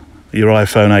 taken on your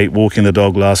iPhone 8, walking the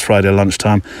dog last Friday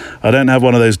lunchtime. I don't have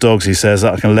one of those dogs, he says,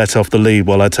 that I can let off the lead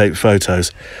while I take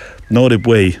photos. Nor did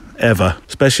we, ever.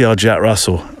 Especially our Jack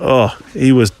Russell. Oh,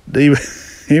 he was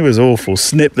He was awful.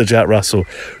 Snip the Jack Russell.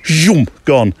 Zoom,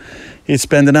 gone. He'd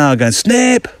spend an hour going,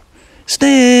 snip,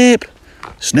 snip,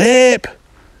 snip,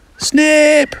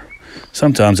 snip.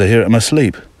 Sometimes I hear it in my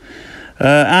sleep.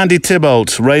 Andy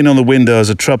Tybalt, rain on the window as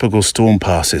a tropical storm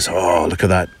passes. Oh, look at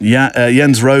that.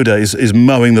 Jens Roder is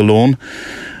mowing the lawn,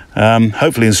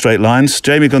 hopefully in straight lines.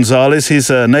 Jamie Gonzalez, he's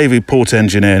a Navy port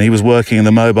engineer and he was working in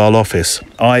the mobile office,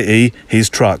 i.e. his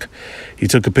truck. He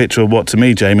took a picture of what to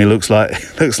me, Jamie, looks like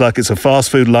it's a fast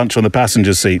food lunch on the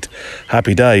passenger seat.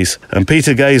 Happy days. And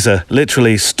Peter Gazer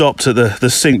literally stopped at the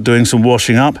sink doing some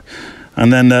washing up.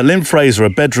 And then Lynn Fraser, a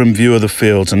bedroom view of the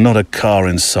fields and not a car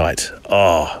in sight.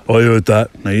 Oh, I heard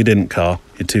that. No, you didn't, car.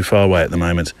 You're too far away at the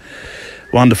moment.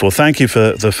 Wonderful. Thank you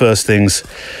for the first things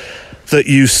that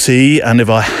you see. And if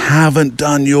I haven't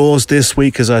done yours this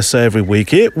week, as I say every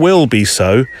week, it will be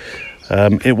so.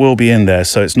 It will be in there.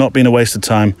 So it's not been a waste of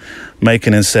time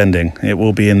making and sending. It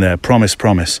will be in there. Promise,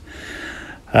 promise.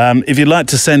 If you'd like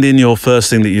to send in your first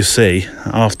thing that you see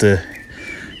after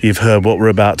you've heard what we're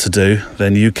about to do,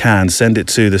 then you can send it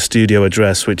to the studio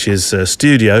address, which is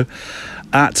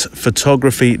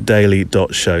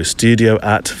studio@photographydaily.show.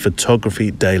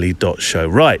 Studio@photographydaily.show.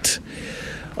 Right.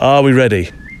 Are we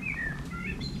ready?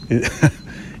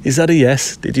 Is that a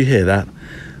yes? Did you hear that?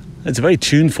 It's a very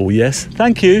tuneful yes.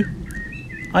 Thank you.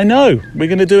 I know. We're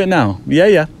going to do it now.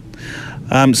 Yeah.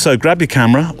 So grab your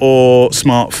camera or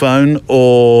smartphone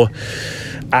or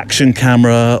action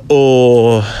camera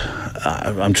or...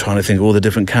 I'm trying to think of all the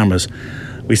different cameras.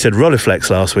 We said Rolleiflex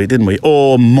last week, didn't we?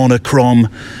 Or monochrome,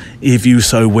 if you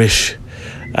so wish.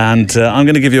 And I'm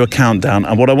going to give you a countdown.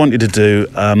 And what I want you to do,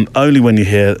 only when you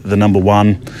hear the number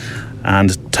 1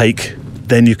 and take,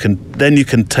 then you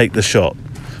can take the shot.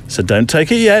 So don't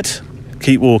take it yet.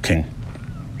 Keep walking.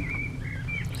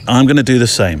 I'm going to do the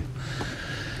same.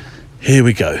 Here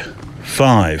we go.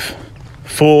 5,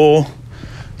 4,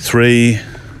 3,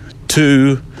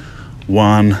 2,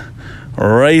 1.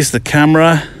 Raise the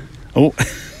camera. Oh.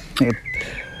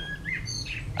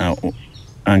 Out.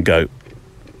 And go.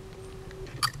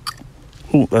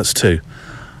 Oh, that's 2.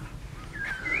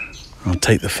 I'll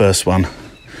take the first one.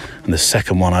 And the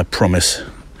second one, I promise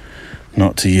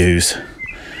not to use.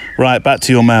 Right, back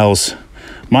to your mails.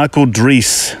 Michael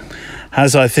Dries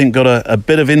has, I think, got a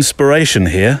bit of inspiration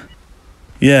here.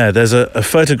 Yeah, there's a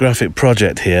photographic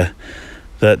project here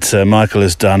that Michael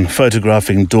has done,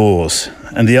 photographing doors.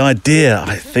 And the idea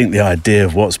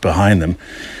of what's behind them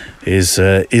is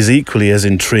equally as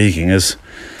intriguing as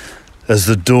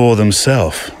the door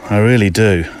themselves. I really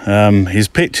do. His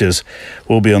pictures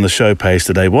will be on the show page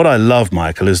today. What I love,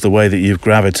 Michael, is the way that you've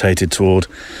gravitated toward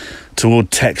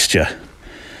texture.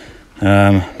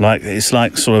 It's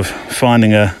like sort of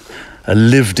finding a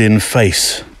lived-in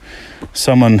face.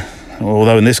 Someone,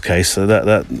 although in this case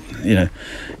that you know,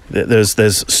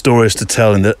 there's stories to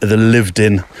tell in the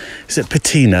lived-in. Is it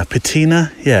patina?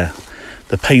 Patina? Yeah,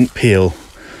 the paint peel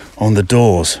on the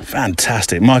doors.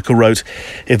 Fantastic. Michael wrote,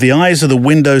 if the eyes are the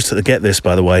windows to get this,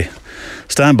 by the way,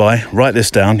 stand by, write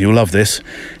this down, you'll love this.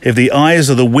 If the eyes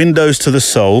are the windows to the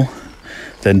soul,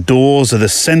 then doors are the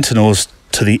sentinels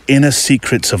to the inner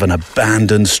secrets of an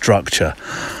abandoned structure.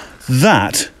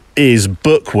 That is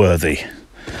book-worthy.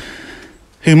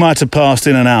 Who might have passed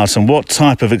in and out, and what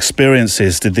type of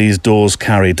experiences did these doors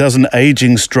carry? Does an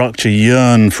aging structure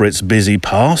yearn for its busy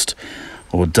past,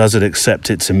 or does it accept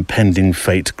its impending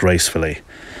fate gracefully?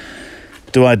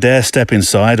 Do I dare step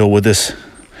inside, or would this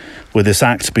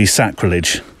act be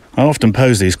sacrilege? I often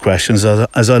pose these questions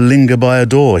as I linger by a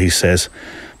door, he says.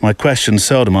 My questions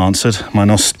seldom answered, my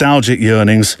nostalgic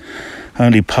yearnings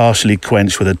only partially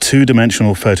quenched with a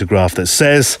two-dimensional photograph that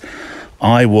says,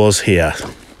 I was here.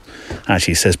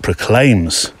 Actually says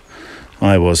proclaims,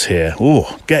 I was here.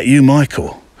 Oh, get you,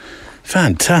 Michael.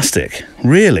 Fantastic.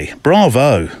 Really,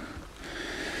 bravo.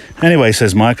 Anyway,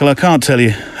 says Michael, I can't tell you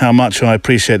how much I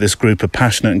appreciate this group of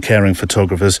passionate and caring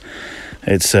photographers.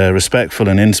 It's a respectful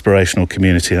and inspirational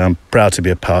community. I'm proud to be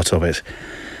a part of it.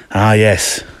 Ah,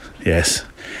 yes.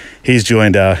 He's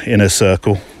joined our inner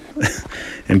circle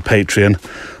in Patreon.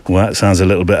 Well, that sounds a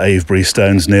little bit Avebury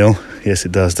Stones, Neil. Yes,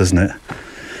 it does, doesn't it?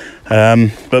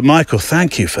 But Michael,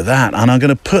 thank you for that. And I'm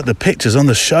going to put the pictures on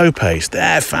the show page.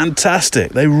 They're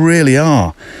fantastic. They really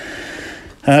are.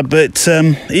 But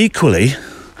equally,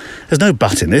 there's no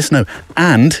but in this, no.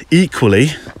 And equally,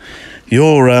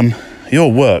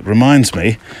 your work reminds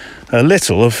me a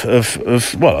little of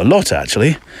a lot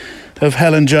actually, of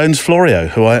Helen Jones Florio,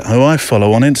 who I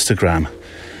follow on Instagram.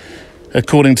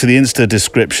 According to the Insta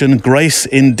description, Grace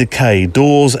in Decay,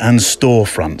 Doors and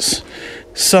Storefronts.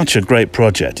 Such a great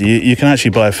project. You can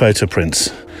actually buy photo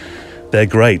prints they're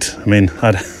great. I mean,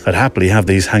 I'd happily have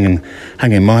these hang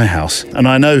in my house. And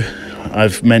I know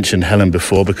I've mentioned Helen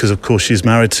before because, of course, she's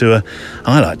married to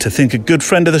I like to think, a good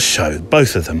friend of the show,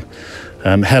 both of them,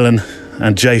 Helen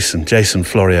and Jason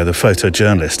Florio, the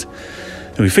photojournalist,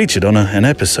 who we featured on an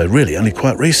episode really only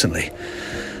quite recently.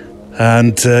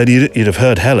 And you'd have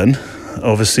heard Helen,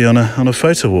 obviously, on a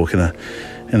photo walk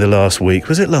in the last week.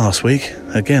 Was it last week?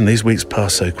 Again, these weeks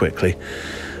pass so quickly.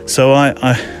 So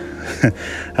I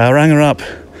rang her up,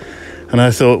 and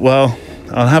I thought, well,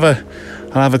 I'll have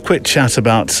a quick chat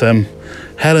about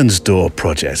Helen's door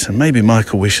project, and maybe,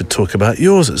 Michael, we should talk about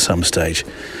yours at some stage,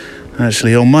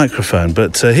 actually on microphone.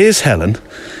 But here's Helen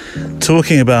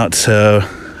talking about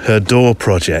her door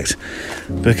project,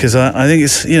 because I think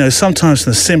it's, sometimes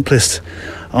the simplest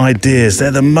ideas,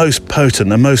 they're the most potent,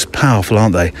 the most powerful,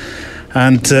 aren't they?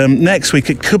 And next week,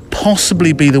 it could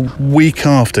possibly be the week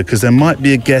after, because there might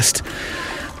be a guest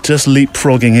just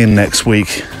leapfrogging in next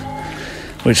week,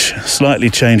 which slightly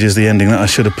changes the ending that I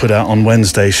should have put out on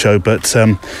Wednesday's show. But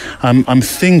I'm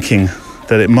thinking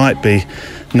that it might be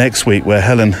next week, where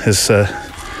Helen has,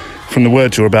 from the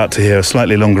words you're about to hear, a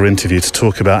slightly longer interview to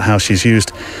talk about how she's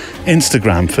used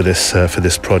Instagram for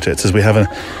this project, as we have an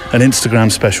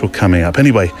Instagram special coming up.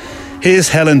 Anyway, here's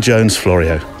Helen Jones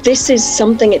Florio. This is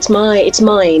something, it's mine, it's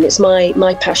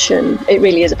my passion. It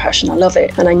really is a passion. I love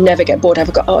it, and I never get bored.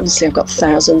 I've got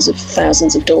thousands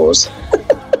of doors.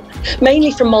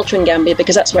 Mainly from Malta and Gambia,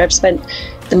 because that's where I've spent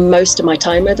the most of my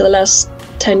time over the last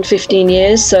 10-15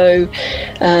 years. So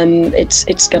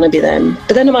it's going to be them.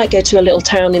 But then I might go to a little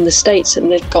town in the States,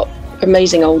 and they've got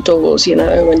amazing old doors,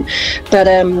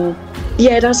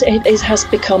 it has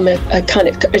become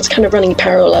it's kind of running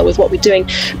parallel with what we're doing.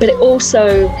 But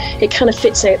it kind of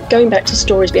fits it. Going back to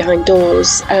stories behind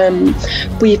doors,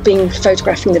 we've been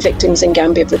photographing the victims in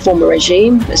Gambia of the former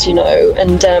regime, as you know,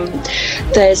 and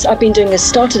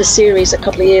started a series a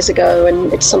couple of years ago,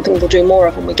 and it's something we'll do more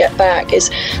of when we get back.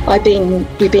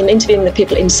 We've been interviewing the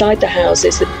people inside the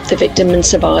houses, the victim and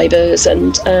survivors,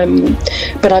 and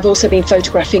but I've also been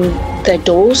photographing their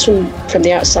doors from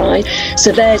the outside.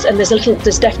 So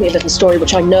there's definitely a little story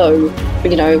which I know,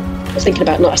 thinking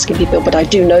about not asking people, but I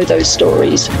do know those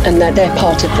stories, and they're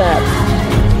part of that.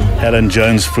 Helen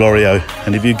Jones Florio.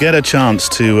 And if you get a chance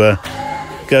to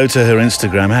go to her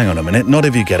Instagram, hang on a minute, not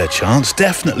if you get a chance,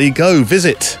 definitely go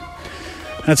visit.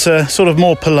 That's a sort of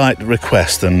more polite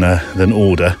request than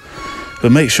order,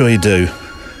 but make sure you do.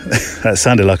 That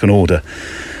sounded like an order,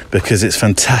 because it's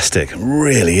fantastic, it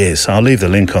really is. I'll leave the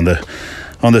link on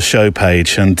the show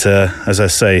page, and as I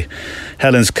say,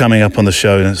 Helen's coming up on the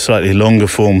show in a slightly longer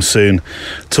form soon,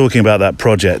 talking about that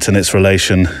project and its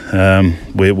relation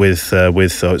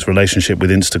its relationship with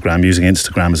Instagram, using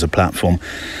Instagram as a platform.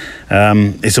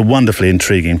 It's a wonderfully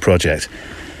intriguing project,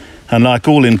 and like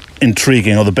all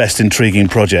intriguing, or the best intriguing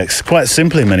projects, quite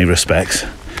simple in many respects,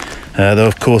 though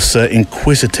of course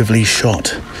inquisitively shot.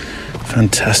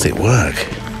 Fantastic work.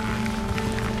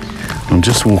 I'm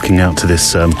just walking out to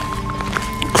this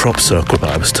crop circle that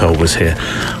I was told was here.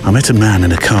 I met a man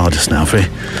in a car just now,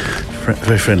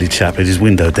 very friendly chap, had his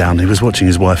window down. He was watching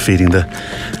his wife feeding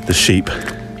the sheep,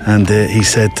 and he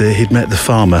said he'd met the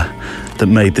farmer that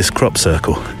made this crop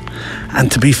circle. And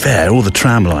to be fair, all the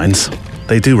tram lines,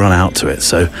 they do run out to it,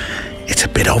 so it's a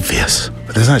bit obvious.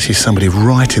 But there's actually somebody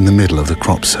right in the middle of the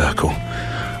crop circle.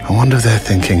 I wonder if they're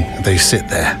thinking, they sit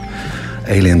there,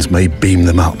 aliens may beam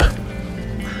them up.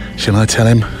 Shall I tell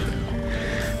him?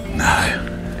 No.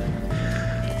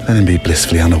 Let him be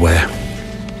blissfully unaware.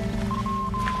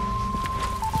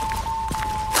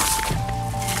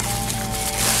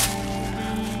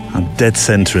 I'm dead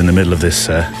centre in the middle of this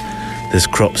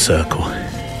crop circle.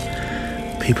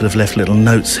 People have left little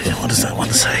notes here. What does that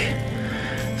one say?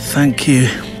 Thank you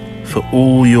for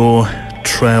all your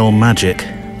trail magic.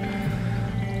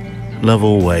 Love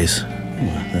always.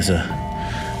 There's a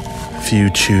few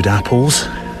chewed apples.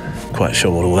 Quite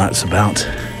sure what all that's about.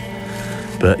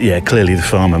 But yeah, clearly the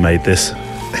farmer made this.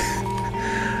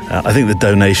 I think the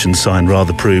donation sign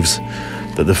rather proves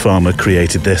that the farmer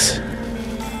created this.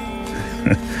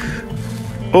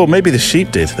 Or maybe the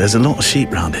sheep did. There's a lot of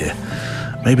sheep around here.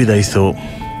 Maybe they thought,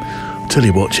 tell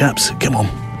you what, chaps, come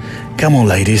on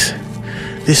ladies,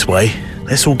 this way,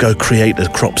 let's all go create a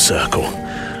crop circle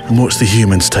and watch the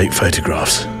humans take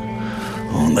photographs.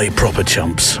 Aren't they proper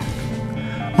chumps?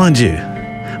 Mind you,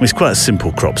 it's quite a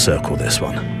simple crop circle, this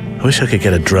one. I wish I could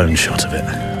get a drone shot of it.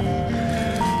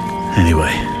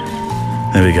 Anyway,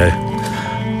 there we go.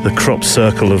 The crop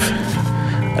circle of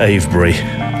Avebury.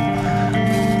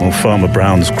 Or Farmer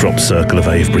Brown's crop circle of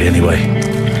Avebury, anyway.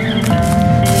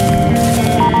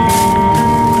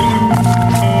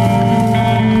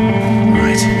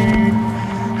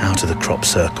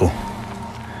 circle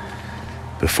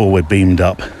before we're beamed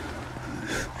up.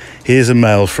 Here's a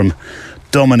mail from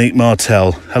Dominique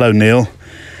Martel. Hello, Neil.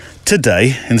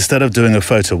 Today, instead of doing a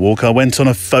photo walk, I went on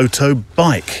a photo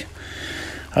bike.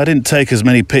 I didn't take as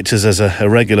many pictures as a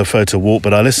regular photo walk,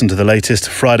 but I listened to the latest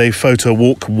Friday photo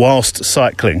walk whilst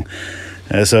cycling.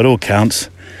 So it all counts.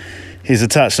 He's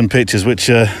attached some pictures, which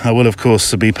I will, of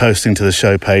course, be posting to the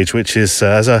show page, which is,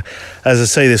 as I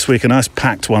say this week, a nice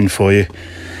packed one for you.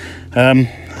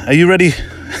 Are you ready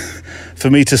for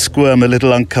me to squirm a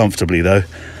little uncomfortably, though?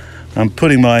 I'm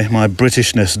putting my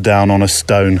Britishness down on a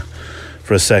stone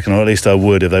for a second, or at least I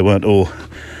would if they weren't all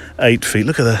 8 feet.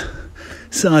 Look at the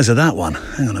size of that one.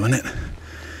 Hang on a minute.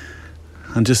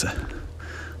 I'm just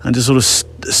sort of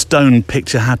stone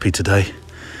picture happy today.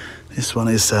 This one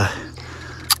is there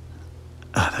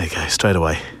you go, straight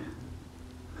away.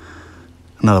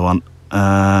 Another one.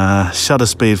 Shutter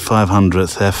speed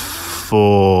 500th,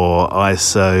 f4,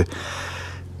 ISO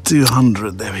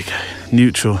 200. There we go.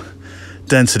 Neutral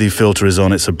density filter is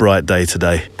on. It's a bright day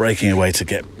today. Breaking away to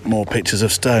get more pictures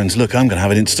of stones. Look, I'm going to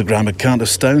have an Instagram account of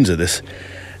stones at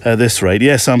this rate.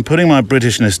 Yes, I'm putting my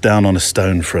Britishness down on a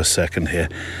stone for a second here,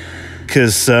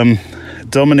 because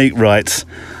Dominique writes,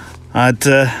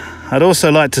 I'd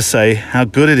also like to say how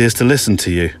good it is to listen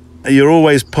to you. You're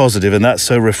always positive, and that's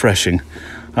so refreshing.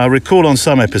 I recall on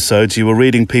some episodes you were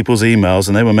reading people's emails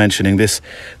and they were mentioning this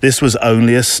was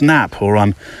only a snap, or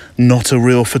I'm not a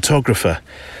real photographer,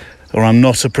 or I'm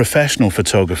not a professional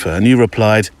photographer. And you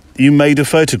replied, you made a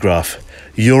photograph.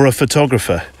 You're a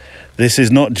photographer. This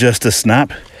is not just a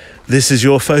snap. This is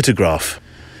your photograph.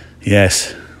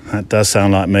 Yes, that does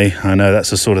sound like me. I know that's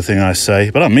the sort of thing I say,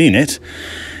 but I mean it.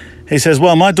 He says,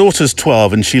 well, my daughter's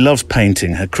 12 and she loves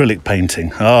painting, acrylic painting.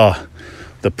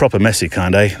 The proper messy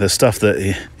kind, eh? The stuff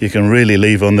that you can really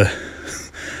leave on the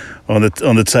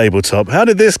tabletop. How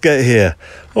did this get here?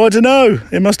 Oh, I don't know.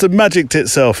 It must have magicked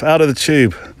itself out of the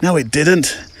tube. No, it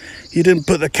didn't. You didn't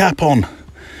put the cap on.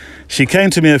 She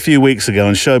came to me a few weeks ago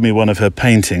and showed me one of her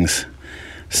paintings,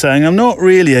 saying, I'm not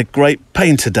really a great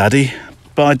painter, Daddy,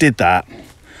 but I did that.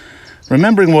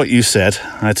 Remembering what you said,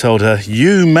 I told her,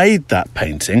 you made that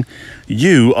painting.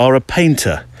 You are a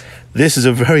painter. This is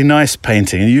a very nice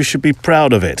painting and you should be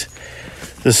proud of it.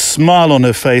 The smile on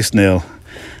her face, Neil,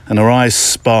 and her eyes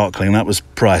sparkling, that was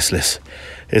priceless.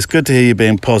 It's good to hear you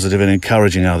being positive and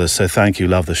encouraging others, so thank you.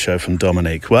 Love the show, from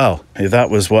Dominique. Well, if that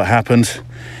was what happened,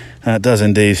 it does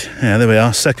indeed. Yeah, there we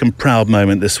are. Second proud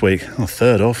moment this week. Or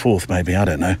third or fourth, maybe, I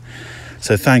don't know.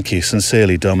 So thank you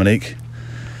sincerely, Dominique.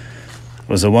 It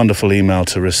was a wonderful email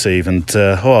to receive, and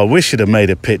I wish you'd have made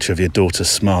a picture of your daughter's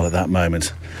smile at that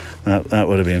moment. That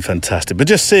would have been fantastic. But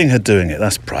just seeing her doing it,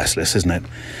 that's priceless, isn't it?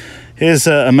 Here's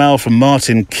a mail from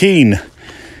Martin Keane.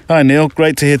 Hi, Neil.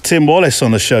 Great to hear Tim Wallace on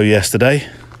the show yesterday.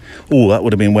 Oh, that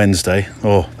would have been Wednesday.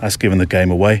 Oh, that's given the game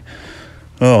away.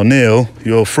 Oh, Neil,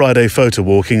 you're Friday photo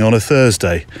walking on a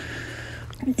Thursday.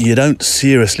 You don't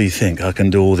seriously think I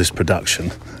can do all this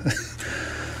production?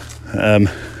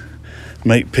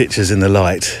 Make pictures in the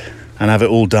light and have it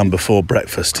all done before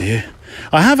breakfast, do you?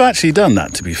 I have actually done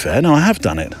that, to be fair. No, I have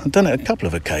done it. I've done it a couple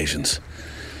of occasions.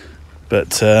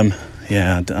 But, I'll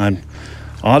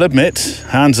admit,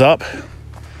 hands up,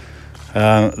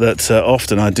 that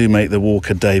often I do make the walk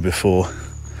a day before.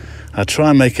 I try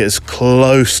and make it as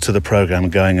close to the programme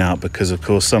going out because, of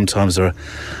course, sometimes there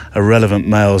are relevant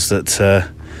mails that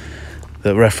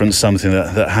reference something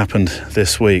that happened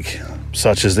this week,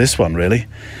 such as this one, really.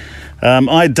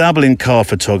 I dabble in car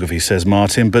photography, says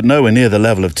Martin, but nowhere near the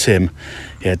level of Tim.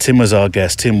 Yeah, Tim was our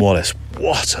guest, Tim Wallace.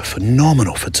 What a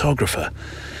phenomenal photographer.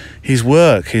 His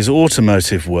work, his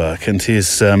automotive work, and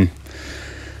his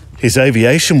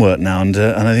aviation work now, and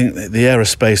I think the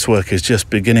aerospace work is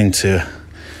just beginning to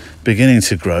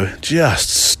grow. Just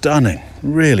stunning,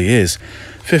 really is.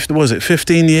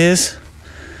 15 years?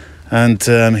 And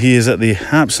he is at the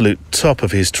absolute top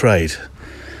of his trade.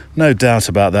 No doubt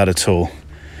about that at all.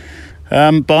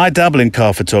 But I dabble in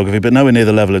car photography, but nowhere near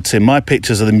the level of Tim. My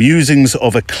pictures are the musings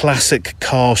of a classic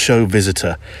car show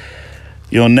visitor.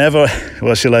 You're never,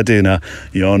 what shall I do now?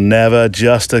 You're never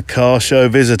just a car show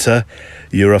visitor.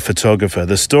 You're a photographer.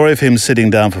 The story of him sitting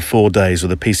down for 4 days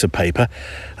with a piece of paper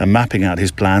and mapping out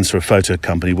his plans for a photo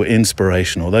company were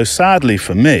inspirational. Though sadly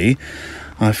for me,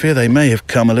 I fear they may have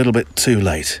come a little bit too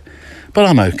late. But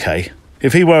I'm okay.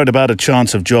 If he worried about a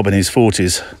chance of job in his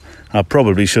 40s, I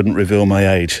probably shouldn't reveal my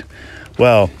age.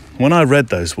 Well, when I read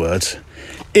those words,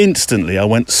 instantly I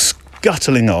went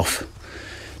scuttling off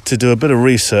to do a bit of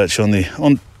research on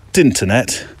the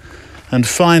internet and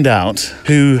find out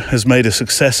who has made a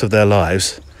success of their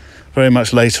lives very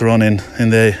much later on in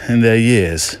their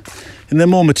years. in their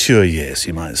more mature years,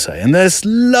 you might say. And there's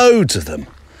loads of them.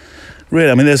 Really,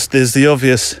 I mean, there's the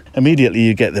obvious. Immediately,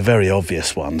 you get the very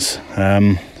obvious ones.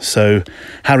 So,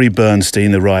 Harry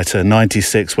Bernstein, the writer,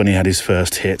 96 when he had his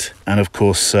first hit, and of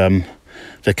course,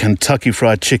 the Kentucky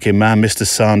Fried Chicken man, Mr.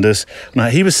 Sanders. Now,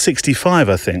 he was 65,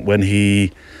 I think, when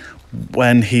he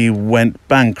went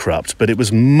bankrupt. But it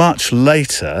was much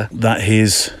later that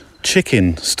his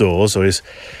chicken stores or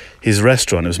his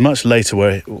restaurant. It was much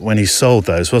later when he sold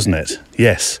those, wasn't it?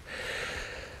 Yes.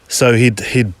 So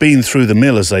he'd been through the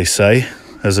mill, as they say,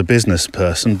 as a business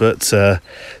person, but so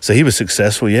he was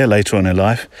successful, later on in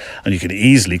life. And you can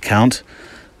easily count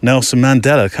Nelson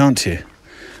Mandela, can't you?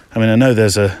 I mean, I know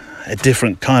there's a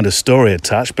different kind of story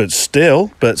attached, but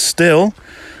still,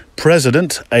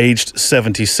 president, aged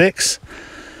 76.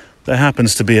 There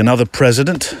happens to be another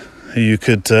president who you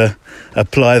could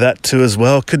apply that to as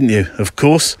well, couldn't you? Of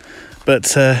course. But,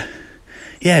 so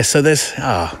there's...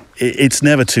 It's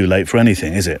never too late for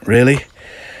anything, is it? Really?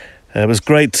 It was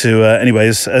great to,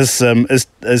 anyways, as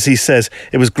he says,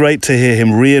 it was great to hear him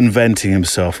reinventing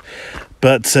himself.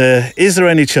 But is there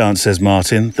any chance, says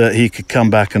Martin, that he could come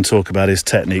back and talk about his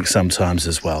technique sometimes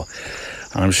as well?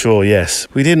 And I'm sure, yes.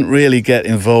 We didn't really get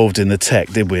involved in the tech,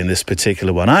 did we, in this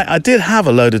particular one? I did have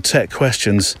a load of tech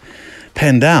questions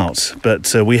penned out,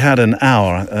 but we had an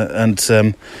hour,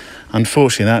 and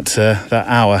unfortunately that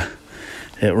hour...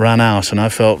 it ran out, and I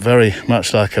felt very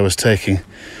much like I was taking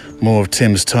more of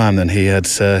Tim's time than he had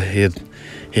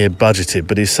budgeted.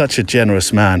 But he's such a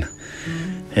generous man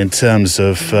in terms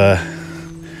of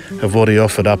what he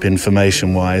offered up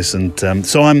information-wise, and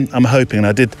so I'm hoping. And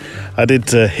I did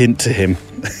hint to him.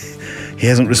 He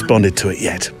hasn't responded to it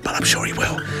yet, but I'm sure he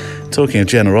will. Talking of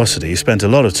generosity, he spent a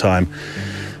lot of time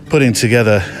putting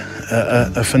together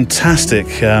a fantastic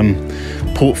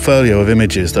portfolio of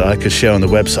images that I could share on the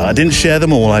website. I didn't share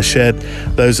them all. I shared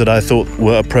those that I thought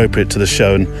were appropriate to the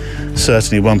show, and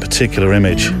certainly one particular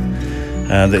image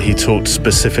that he talked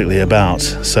specifically about.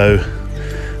 So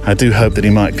I do hope that he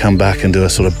might come back and do a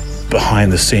sort of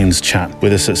behind-the-scenes chat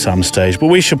with us at some stage. But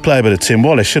we should play a bit of Tim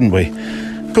Wallace, shouldn't we?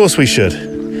 Of course we should.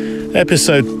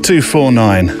 Episode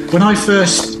 249. When I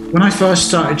first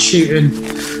started shooting,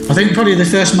 I think probably the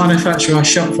first manufacturer I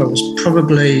shot for was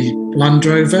probably Land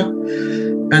Rover.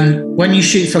 And when you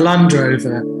shoot for Land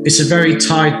Rover, it's a very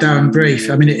tied down brief.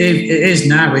 I mean, it is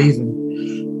now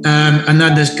even. And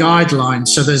then there's guidelines.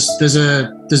 So there's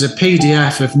a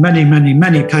PDF of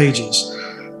many pages,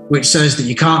 which says that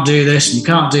you can't do this and you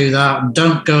can't do that, and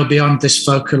don't go beyond this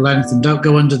focal length, and don't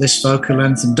go under this focal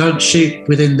length, and don't shoot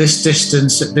within this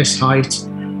distance at this height,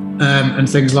 and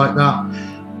things like that.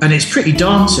 And it's pretty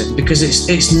daunting, because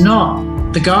it's not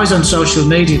the guys on social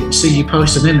media that see you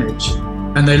post an image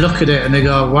and they look at it and they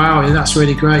go, wow, that's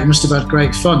really great, you must have had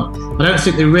great fun. I don't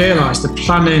think they realise the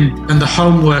planning and the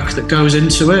homework that goes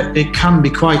into it. It can be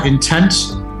quite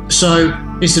intense. So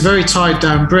it's a very tied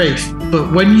down brief.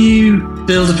 But when you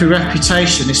build up a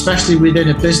reputation, especially within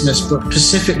a business, but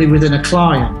specifically within a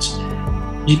client,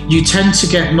 you tend to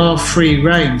get more free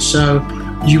rein. So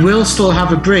you will still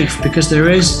have a brief, because there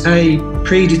is a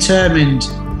predetermined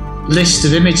list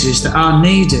of images that are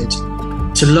needed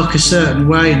to look a certain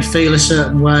way and feel a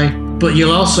certain way, but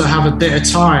you'll also have a bit of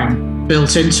time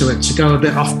built into it to go a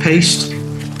bit off-piste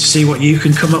to see what you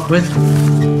can come up with.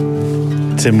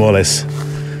 Tim Wallace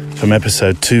from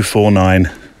episode 249.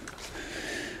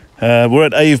 We're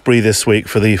at Avebury this week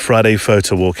for the Friday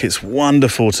Photowalk. It's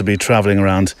wonderful to be travelling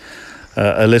around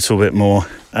a little bit more.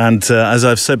 And as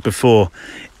I've said before,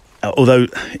 although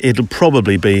it'll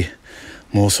probably be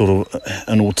more sort of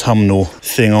an autumnal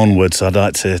thing onwards, I'd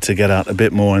like to get out a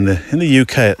bit more in the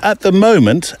UK. At the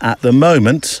moment,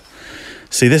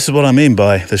 see, this is what I mean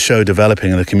by the show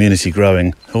developing and the community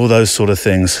growing, all those sort of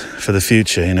things for the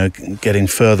future, getting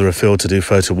further afield to do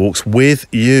photo walks with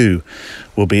you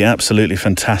will be absolutely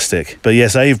fantastic. But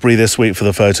yes, Avebury this week for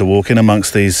the photo walk, in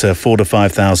amongst these 4,000 to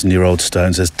 5,000 year old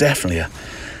stones. There's definitely a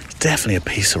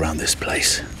piece around this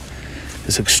place.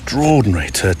 It's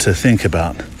extraordinary to think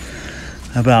about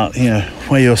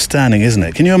where you're standing, isn't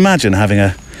it? Can you imagine having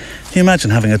a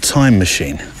time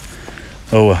machine?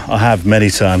 Oh, I have many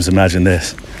times imagined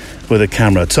this with a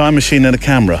camera, time machine and a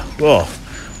camera. Oh,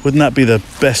 wouldn't that be the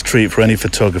best treat for any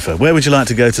photographer? Where would you like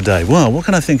to go today? Well, what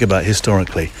can I think about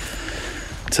historically?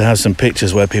 To have some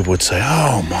pictures where people would say,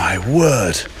 oh my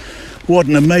word, what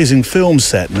an amazing film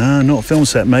set. No, not a film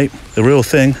set, mate. The real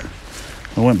thing.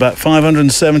 I went back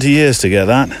 570 years to get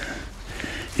that.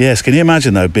 Yes, can you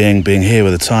imagine though being here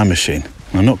with a time machine?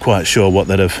 I'm not quite sure what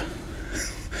that'd have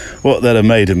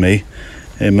made of me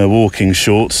in my walking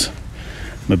shorts,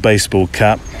 my baseball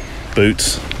cap,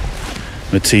 boots,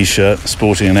 a t-shirt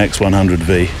sporting an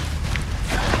X100V.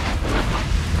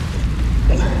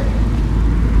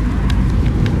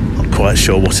 Not quite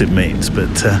sure what it means,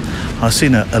 but I've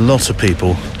seen a lot of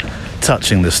people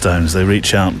touching the stones. They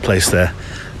reach out and place their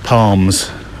palms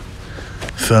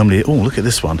firmly. Oh, look at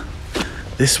this one.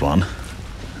 This one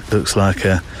looks like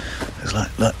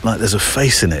like there's a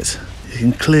face in it. You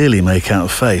can clearly make out a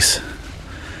face.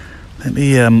 Let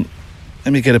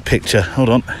me get a picture. Hold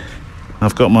on.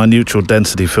 I've got my neutral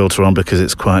density filter on because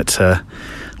it's quite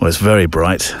it's very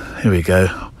bright. Here we go.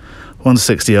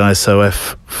 160 ISO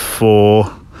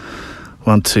f4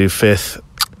 1/2/5.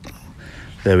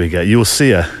 There we go. You'll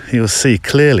see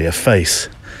clearly a face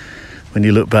when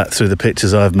you look back through the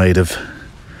pictures I've made of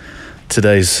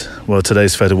today's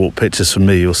Photowalk pictures from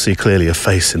me. You'll see clearly a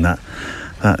face in that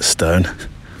stone.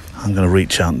 I'm going to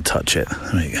reach out and touch it.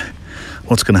 There we go.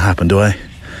 What's going to happen?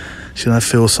 Should I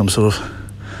feel some sort of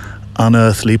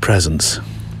unearthly presence?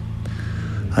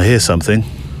 I hear something.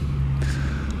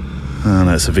 Oh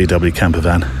no, it's a VW camper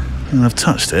van. And I've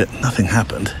touched it, nothing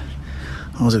happened.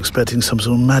 I was expecting some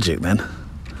sort of magic then.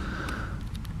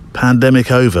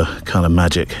 Pandemic over kind of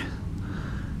magic.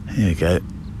 Here you go.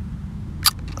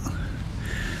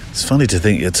 It's funny to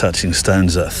think you're touching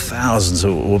stones that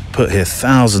are were put here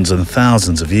thousands and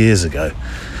thousands of years ago.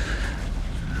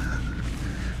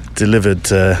 Delivered,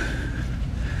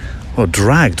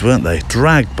 dragged, weren't they?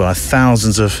 Dragged by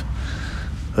thousands of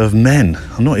men.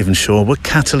 I'm not even sure. Were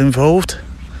cattle involved?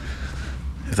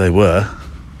 If they were,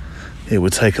 it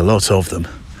would take a lot of them.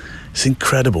 It's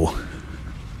incredible.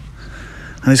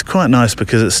 And it's quite nice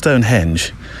because at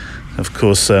Stonehenge, of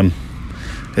course,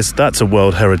 that's a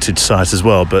World Heritage Site as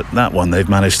well, but that one they've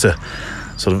managed to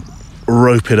sort of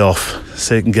rope it off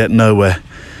so you can get nowhere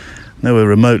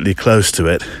remotely close to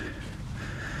it.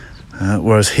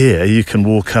 Whereas here you can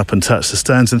walk up and touch the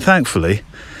stones, and thankfully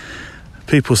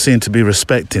people seem to be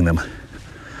respecting them.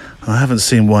 I haven't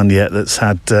seen one yet that's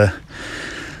had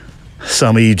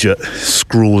some idiot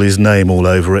scrawl his name all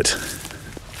over it.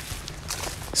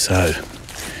 So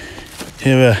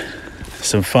here are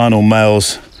some final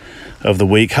mails of the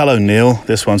week. Hello Neil,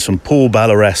 this one's from Paul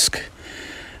Ballaresque.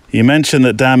 You mentioned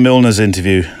that Dan Milner's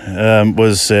interview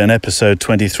was in episode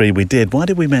 23 we did. Why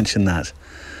did we mention that?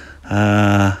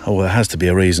 There has to be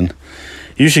a reason.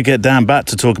 You should get Dan back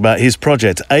to talk about his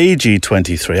project,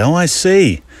 AG23. Oh, I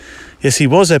see. Yes, he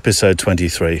was episode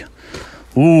 23.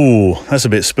 Ooh, that's a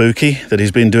bit spooky that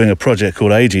he's been doing a project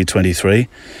called AG23.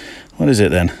 What is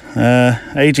it then?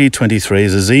 AG23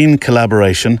 is a zine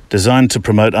collaboration designed to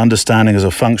promote understanding as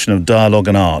a function of dialogue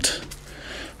and art.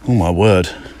 Oh, my word.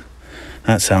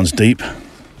 That sounds deep.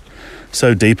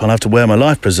 So deep I'll have to wear my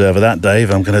life preserver that day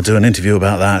if I'm going to do an interview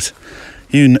about that.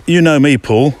 You know me,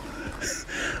 Paul.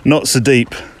 Not so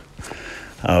deep.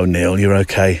 Oh, Neil, you're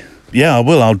okay. Yeah, I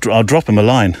will. I'll drop him a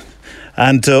line.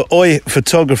 And oi,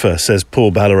 photographer, says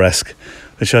Paul Ballaresque,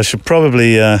 which I should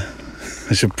probably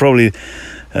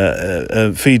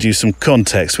feed you some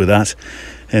context with that,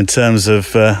 in terms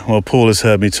of Paul has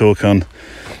heard me talk on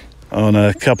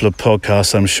a couple of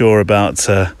podcasts, I'm sure, about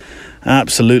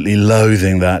absolutely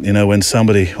loathing that. You know, when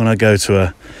I go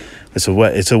to it's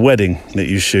a wedding that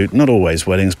you shoot, not always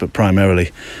weddings, but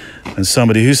primarily, and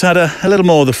somebody who's had a little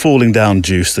more of the falling down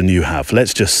juice than you have,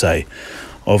 let's just say,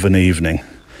 of an evening,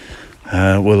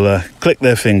 will click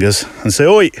their fingers and say,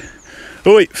 oi,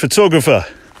 photographer,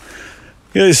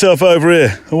 get yourself over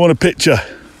here, I want a picture.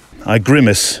 I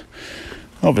grimace,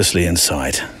 obviously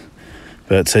inside.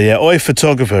 But oi,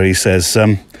 photographer, he says,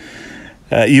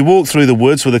 you walk through the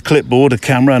woods with a clipboard, a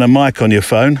camera and a mic on your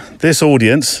phone. This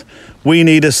audience, we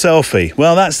need a selfie.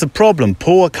 Well, that's the problem,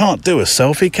 Paul. I can't do a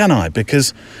selfie, can I?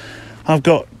 Because I've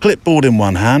got clipboard in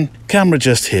one hand, camera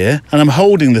just here, and I'm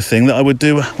holding the thing that I would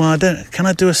do. Well, can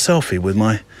I do a selfie with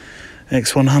my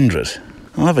X100?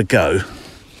 I'll have a go.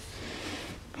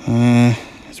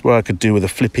 It's what I could do with a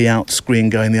flippy out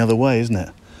screen going the other way, isn't it?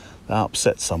 That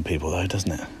upsets some people though,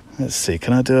 doesn't it? Let's see,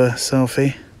 can I do a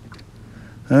selfie?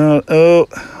 No.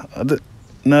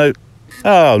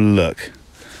 Oh, look.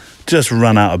 Just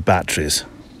run out of batteries.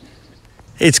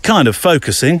 It's kind of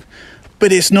focusing,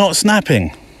 but it's not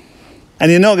snapping.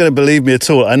 And you're not going to believe me at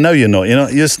all. I know you're not.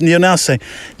 You're now saying,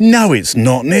 no, it's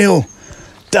not, Neil.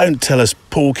 Don't tell us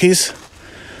porkies.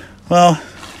 Well,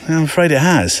 I'm afraid it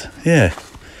has, yeah.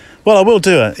 Well, I will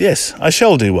do it. Yes, I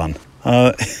shall do one.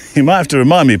 You might have to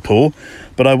remind me, Paul,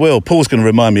 but I will. Paul's going to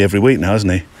remind me every week now, isn't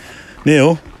he?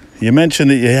 Neil, you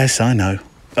mentioned that. Yes, I know.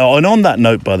 Oh, and on that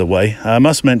note, by the way, I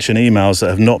must mention emails that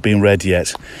have not been read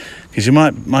yet, because you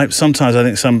might sometimes, I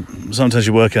think sometimes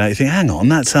you're working out, you think, hang on,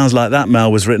 that sounds like that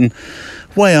mail was written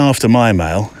way after my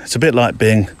mail. It's a bit like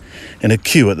being in a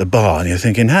queue at the bar, and you're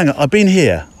thinking, hang on, I've been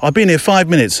here 5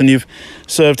 minutes, and you've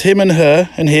served him and her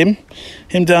and him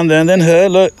down there, and then her.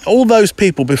 Look, all those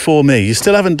people before me, you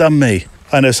still haven't done me.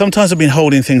 I know sometimes I've been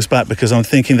holding things back because I'm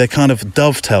thinking they kind of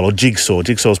dovetail, or jigsaw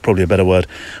is probably a better word,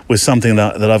 with something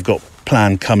that I've got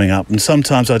planned coming up. And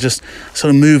sometimes I just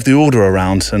sort of move the order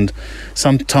around, and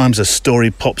sometimes a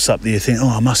story pops up that you think, oh,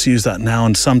 I must use that now.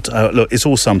 And look, it's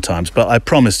all sometimes, but I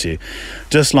promise you,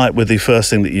 just like with the first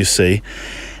thing that you see,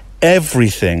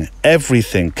 everything,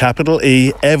 capital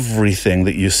E, everything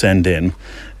that you send in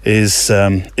is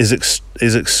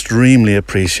extremely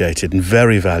appreciated and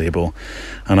very valuable,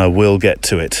 and I will get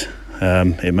to it.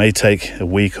 It may take a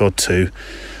week or two,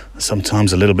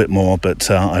 sometimes a little bit more,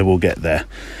 but I will get there.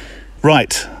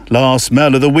 Right, last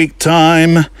smell of the week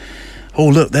time. Oh,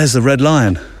 look, there's the Red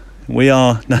Lion. We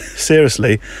are, no,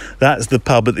 seriously, that's the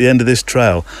pub at the end of this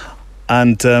trail.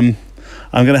 And I'm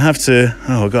going to have to,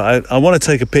 oh God, I want to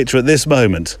take a picture at this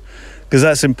moment, because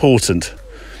that's important,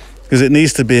 because it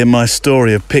needs to be in my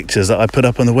story of pictures that I put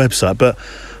up on the website. But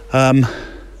I'm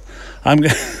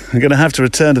going to have to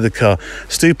return to the car.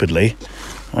 Stupidly,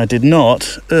 I did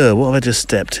not. What have I just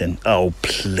stepped in? Oh,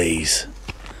 please.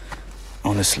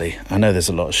 Honestly, I know there's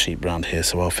a lot of sheep around here,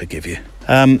 so I'll forgive you.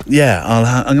 I'm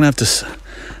going to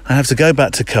have to go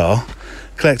back to car,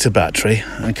 collect a battery,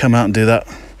 and come out and do that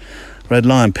Red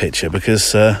Lion picture,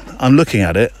 because I'm looking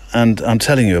at it and I'm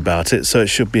telling you about it, so it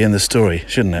should be in the story,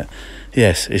 shouldn't it?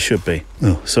 Yes, it should be.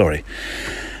 Oh, sorry.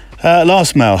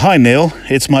 Last mail. Hi, Neil.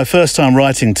 It's my first time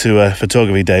writing to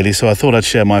Photography Daily, so I thought I'd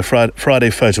share my Friday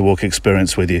photo walk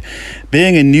experience with you.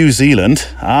 Being in New Zealand...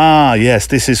 yes,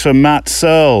 this is from Matt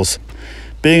Searles.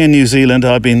 Being in New Zealand,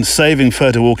 I've been saving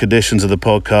photo walk editions of the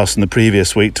podcast in the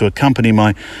previous week to accompany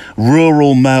my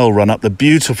rural mail run up the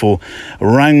beautiful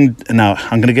Now,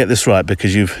 I'm going to get this right,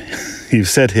 because you've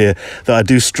said here that I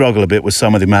do struggle a bit with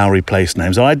some of the Maori place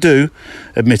names. I do,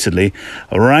 admittedly.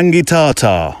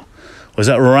 Rangitata. Or is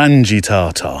that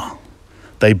Rangitata?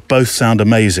 They both sound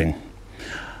amazing.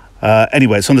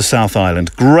 Anyway, it's on the South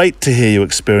Island. Great to hear you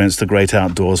experience the great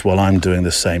outdoors while I'm doing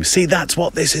the same. See, that's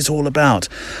what this is all about.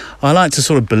 I like to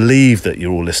sort of believe that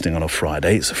you're all listening on a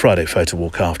Friday. It's a Friday photo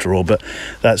walk after all, but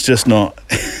that's just not,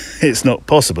 it's not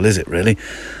possible, is it really?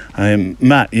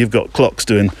 Matt, you've got clocks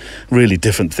doing really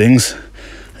different things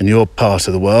in your part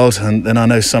of the world, and then I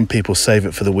know some people save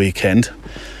it for the weekend.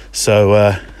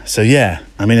 So yeah,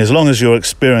 I mean, as long as you're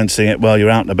experiencing it while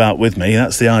you're out and about with me,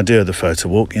 that's the idea of the photo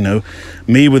walk, you know.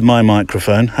 Me with my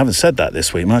microphone, haven't said that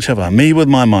this week much, have I? Me with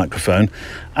my microphone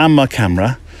and my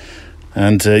camera,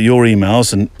 and your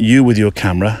emails, and you with your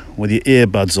camera, with your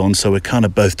earbuds on, so we're kind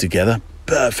of both together.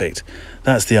 Perfect.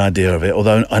 That's the idea of it,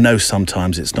 although I know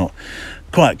sometimes it's not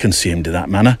quite consumed in that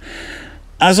manner.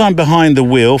 As I'm behind the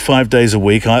wheel 5 days a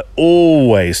week, I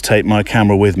always take my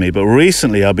camera with me, but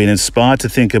recently I've been inspired to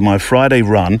think of my Friday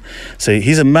run. See,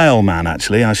 he's a mailman,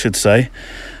 actually, I should say.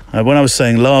 When I was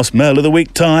saying last mail of the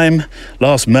week time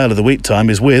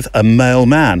is with a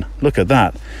mailman. Look at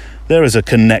that. There is a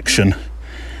connection.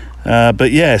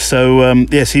 But yeah, so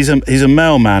yes, he's a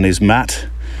mailman, is Matt.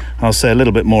 I'll say a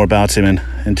little bit more about him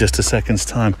in just a second's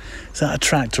time. Is that a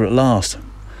tractor at last?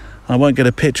 I won't get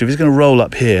a picture. If he's going to roll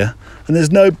up here, and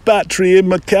there's no battery in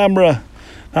my camera.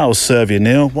 That'll serve you,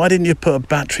 Neil. Why didn't you put a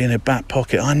battery in your back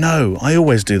pocket? I know. I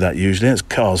always do that usually. It's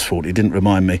Carl's fault. He didn't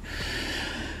remind me.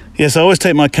 Yes, I always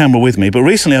take my camera with me, but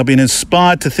recently I've been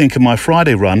inspired to think of my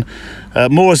Friday run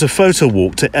more as a photo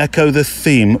walk to echo the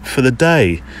theme for the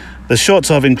day. The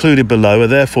shots I've included below are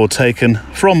therefore taken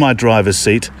from my driver's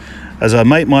seat as I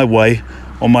make my way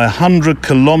on my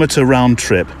 100-kilometre round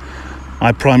trip.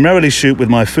 I primarily shoot with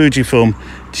my Fujifilm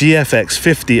GFX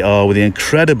 50R with the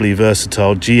incredibly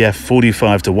versatile GF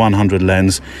 45-100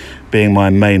 lens being my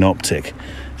main optic.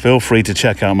 Feel free to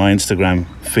check out my Instagram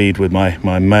feed with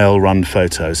my mail run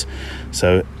photos.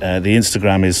 So the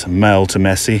Instagram is mail to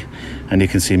Messi, and you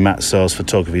can see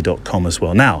mattsearlesphotography.com as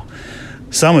well. Now,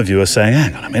 some of you are saying,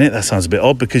 hang on a minute, that sounds a bit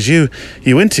odd, because you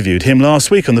interviewed him last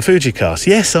week on the Fujicast.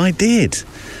 Yes, I did.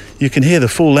 You can hear the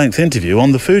full-length interview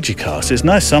on the Fujicast. It's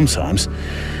nice sometimes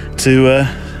to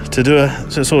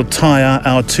sort of tie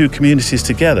our two communities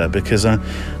together, because I'm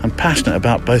passionate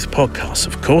about both podcasts,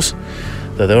 of course.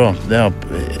 Though they are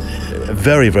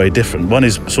very, very different. One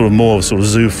is sort of more of a sort of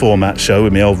zoo format show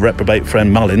with my old reprobate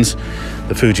friend Mullins,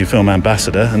 the Fujifilm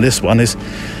ambassador, and this one is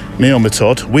me on the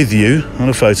Todd with you on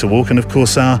a photo walk, and of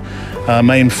course our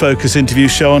main focus interview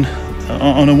show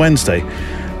on a Wednesday.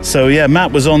 So yeah,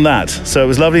 Matt was on that. So it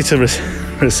was lovely to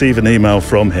receive an email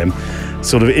from him,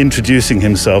 sort of introducing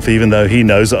himself, even though he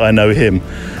knows that I know him.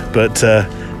 But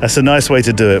That's a nice way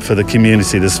to do it for the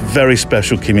community, this very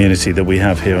special community that we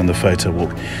have here on the Photo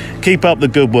Walk. Keep up the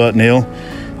good work, Neil.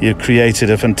 You've created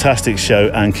a fantastic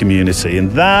show and community, and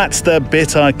that's the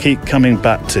bit I keep coming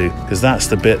back to, because that's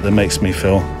the bit that makes me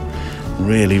feel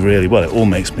really, really, well, it all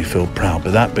makes me feel proud,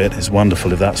 but that bit is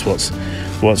wonderful if that's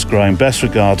what's growing. Best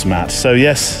regards, Matt. So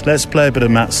yes, let's play a bit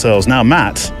of Matt Searles. Now,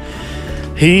 Matt,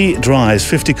 he drives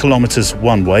 50 kilometres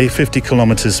one way, 50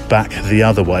 kilometres back the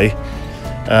other way,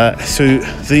 through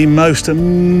the most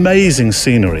amazing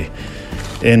scenery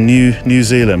in New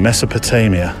Zealand,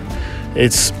 Mesopotamia.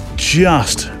 It's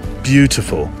just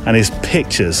beautiful, and his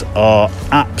pictures are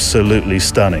absolutely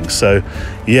stunning. So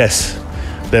yes,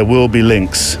 there will be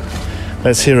links.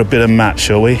 Let's hear a bit of Matt,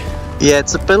 shall we? Yeah,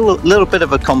 it's a little bit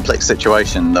of a complex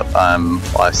situation that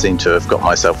I seem to have got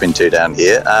myself into down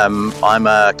here. I'm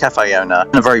a cafe owner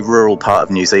in a very rural part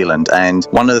of New Zealand, and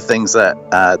one of the things that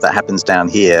happens down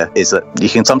here is that you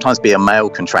can sometimes be a mail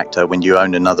contractor when you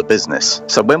own another business.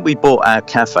 So when we bought our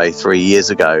cafe 3 years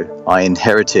ago, I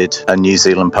inherited a New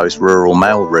Zealand Post rural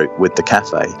mail route with the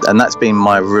cafe, and that's been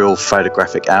my real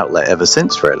photographic outlet ever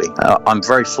since, really. I'm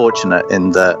very fortunate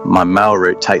in that my mail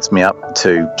route takes me up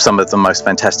to some of the most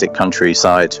fantastic countryside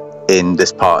in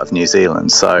this part of New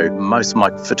Zealand. So most of my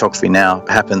photography now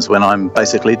happens when I'm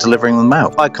basically delivering the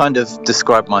mail. I kind of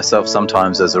describe myself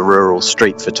sometimes as a rural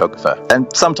street photographer, and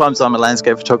sometimes I'm a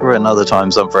landscape photographer, and other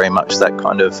times I'm very much that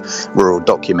kind of rural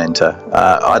documenter.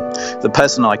 The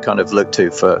person I kind of look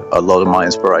to for a lot of my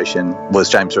inspiration was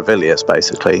James Revilius,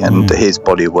 basically, and his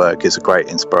body of work is a great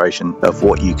inspiration of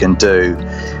what you can do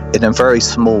in a very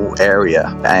small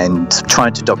area and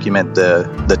trying to document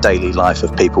the daily life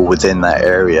of people within that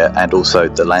area, and also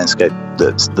the landscape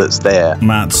that's there.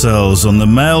 Matt Searles on the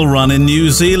mail run in New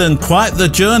Zealand. Quite the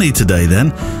journey today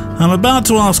then. I'm about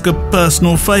to ask a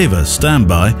personal favour. Stand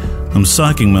by. I'm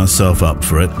psyching myself up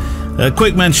for it. A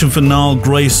quick mention for Niall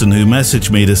Grayson, who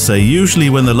messaged me to say, usually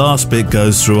when the last bit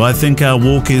goes through, I think our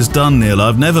walk is done, Neil.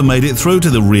 I've never made it through to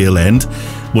the real end,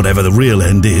 whatever the real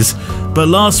end is. But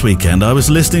last weekend I was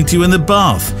listening to you in the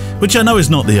bath, which I know is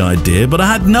not the idea, but I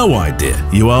had no idea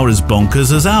you are as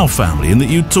bonkers as our family and that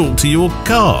you talk to your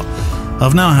car.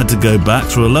 I've now had to go back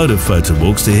through a load of photo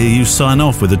walks to hear you sign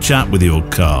off with a chat with your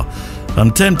car.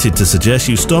 I'm tempted to suggest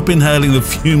you stop inhaling the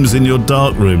fumes in your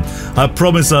darkroom. I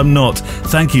promise I'm not.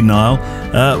 Thank you, Niall.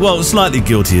 Well, slightly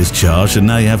guilty as charged, and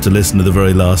now you have to listen to the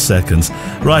very last seconds.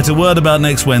 Right, a word about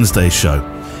next Wednesday's show.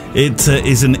 It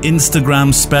is an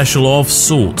Instagram special of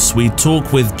sorts. We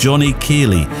talk with Johnny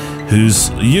Keeley,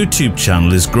 whose YouTube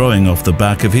channel is growing off the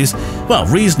back of his, well,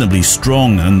 reasonably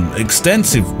strong and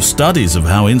extensive studies of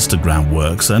how Instagram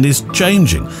works and is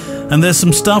changing. And there's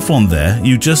some stuff on there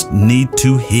you just need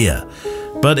to hear.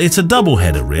 But it's a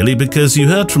double-header, really, because you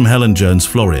heard from Helen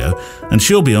Jones-Florio, and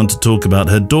she'll be on to talk about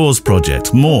her Doors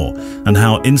project more and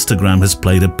how Instagram has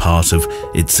played a part of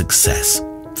its success.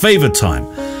 Favourite time?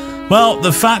 Well,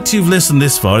 the fact you've listened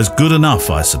this far is good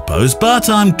enough, I suppose, but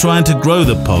I'm trying to grow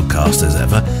the podcast as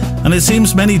ever, and it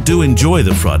seems many do enjoy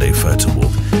the Friday Photo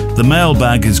Walk. The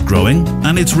mailbag is growing,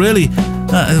 and it's really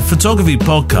a photography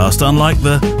podcast unlike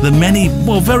the many,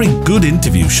 well, very good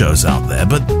interview shows out there,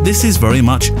 but this is very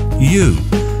much you.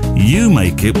 You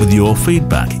make it with your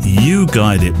feedback, you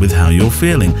guide it with how you're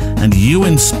feeling, and you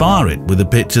inspire it with the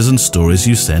pictures and stories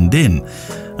you send in.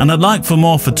 And I'd like for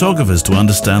more photographers to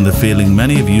understand the feeling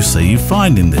many of you say you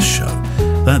find in this show.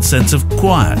 That sense of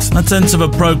quiet, that sense of a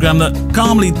program that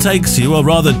calmly takes you, or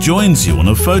rather joins you on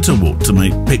a photo walk to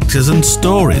make pictures and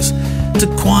stories, to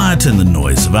quieten the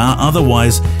noise of our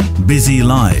otherwise busy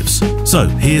lives. So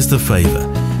here's the favour.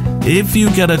 If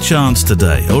you get a chance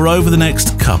today or over the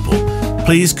next couple,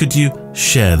 please could you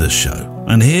share the show?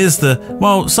 And here's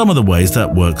some of the ways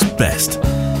that works best.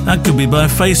 That could be by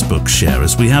Facebook share,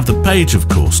 as we have the page, of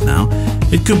course, now.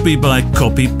 It could be by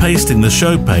copy-pasting the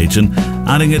show page and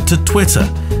adding it to Twitter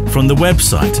from the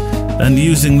website and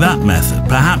using that method,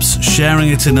 perhaps sharing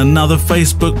it in another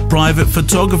Facebook private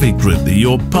photography group that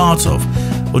you're part of,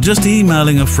 or just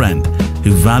emailing a friend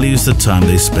who values the time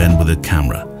they spend with a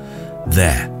camera.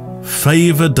 There,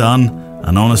 favour done.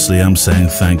 And honestly, I'm saying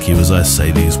thank you as I say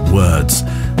these words.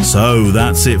 So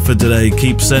that's it for today.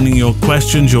 Keep sending your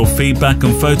questions, your feedback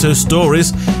and photo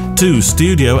stories to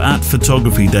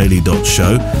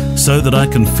studio@photographydaily.show so that I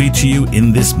can feature you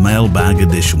in this mailbag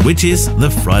edition, which is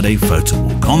the Friday Photo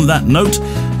Walk. On that note,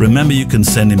 remember you can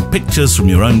send in pictures from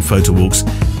your own photo walks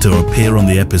to appear on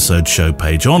the episode show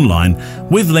page online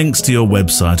with links to your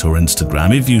website or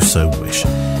Instagram if you so wish.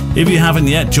 If you haven't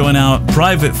yet, join our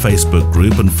private Facebook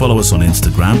group and follow us on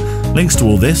Instagram. Links to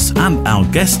all this and our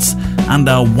guests and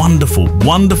our wonderful,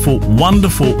 wonderful,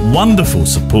 wonderful, wonderful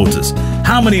supporters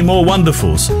how many more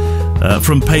wonderfuls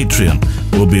from Patreon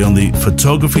will be on the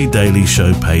Photography Daily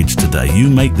show page today. You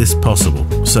make this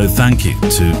possible, so thank you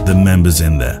to the members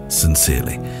in there,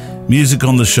 sincerely. Music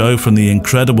on the show from the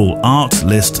incredible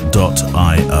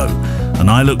artlist.io. And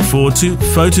I look forward to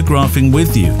photographing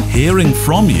with you, hearing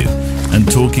from you, and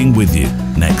talking with you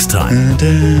next time.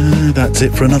 And that's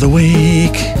it for another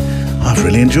week. I've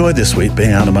really enjoyed this week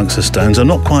being out amongst the stones. I'm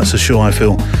not quite so sure I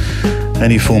feel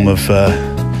any form of,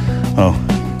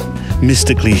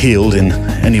 mystically healed in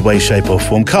any way, shape or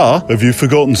form. Car, have you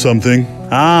forgotten something?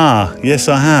 Ah, yes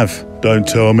I have. Don't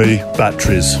tell me.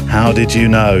 Batteries. How did you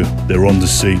know? They're on the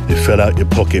seat. They fell out your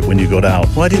pocket when you got out.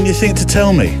 Why didn't you think to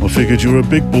tell me? I figured you're a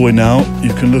big boy now.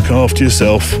 You can look after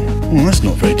yourself. Well, that's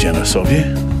not very generous of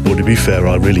you. Well, to be fair,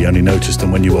 I really only noticed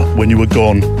them when you were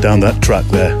gone down that track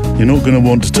there. You're not going to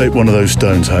want to take one of those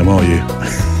stones home, are you?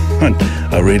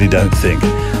 I really don't think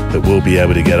that we'll be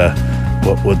able to get a,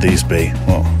 what would these be?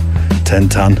 What,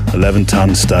 10-ton,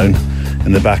 11-ton stone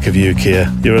in the back of you,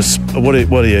 Kia. You're what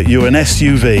are you? You're an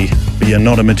SUV, but you're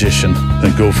not a magician.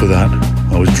 Thank God for that.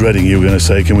 I was dreading you were going to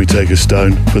say, can we take a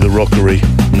stone for the rockery?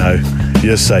 No,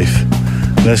 you're safe.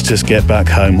 Let's just get back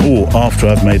home. Oh, after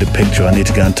I've made a picture, I need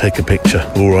to go and take a picture.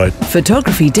 All right.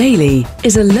 Photography Daily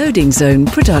is a Loading Zone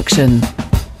production.